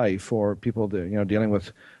into play for people dealing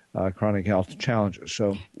with chronic health challenges.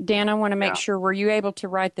 So, Dan, I want to make sure, were you able to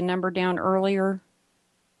write the number down earlier?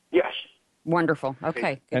 Yes. Wonderful.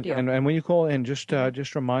 Okay, good deal. And when you call in, just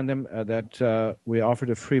remind them that we offered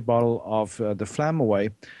a free bottle of the Flam Away.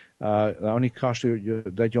 The only cost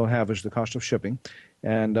that you'll have is the cost of shipping,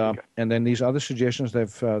 and then these other suggestions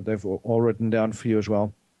they've all written down for you as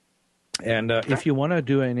well. And if you want to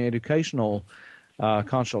do an educational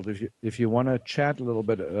consult, if you want to chat a little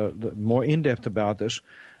bit more in depth about this,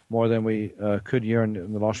 more than we could here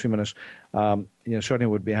in the last few minutes, certainly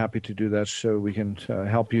would be happy to do that, so we can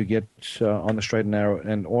help you get on the straight and narrow,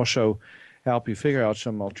 and also help you figure out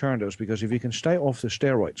some alternatives. Because if you can stay off the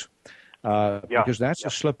steroids, because that's a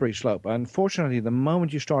slippery slope. Unfortunately, the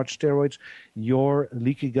moment you start steroids, your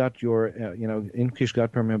leaky gut, your increased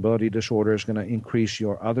gut permeability disorder is going to increase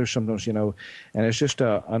your other symptoms. And it's just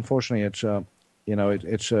unfortunately, it's a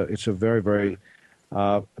very, very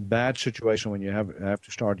bad situation when you have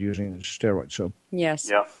to start using steroids. So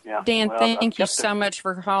yes, yeah. Dan, thank you so much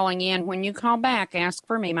for calling in. When you call back, ask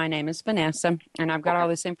for me. My name is Vanessa, and I've got all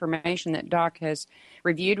this information that Doc has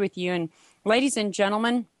reviewed with you. And ladies and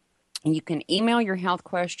gentlemen, you can email your health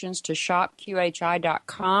questions to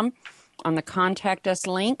shopqhi.com on the Contact Us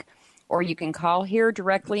link, or you can call here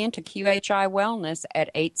directly into QHI Wellness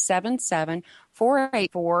at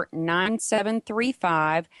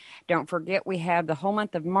 877-484-9735. Don't forget, we have the whole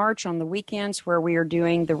month of March on the weekends where we are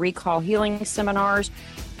doing the Recall Healing Seminars.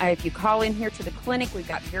 If you call in here to the clinic, we've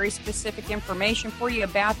got very specific information for you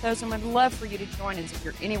about those, and we'd love for you to join us. If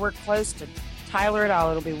you're anywhere close to Tyler at all,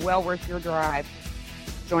 it'll be well worth your drive.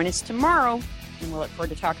 Join us tomorrow, and we'll look forward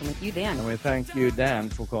to talking with you then. And we thank you, Dan,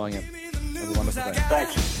 for calling in. Have a wonderful day.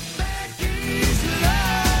 Thanks.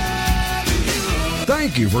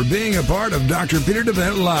 Thank you for being a part of Dr. Peter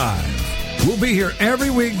DeVette Live. We'll be here every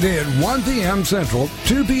weekday at 1 p.m. Central,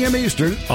 2 p.m. Eastern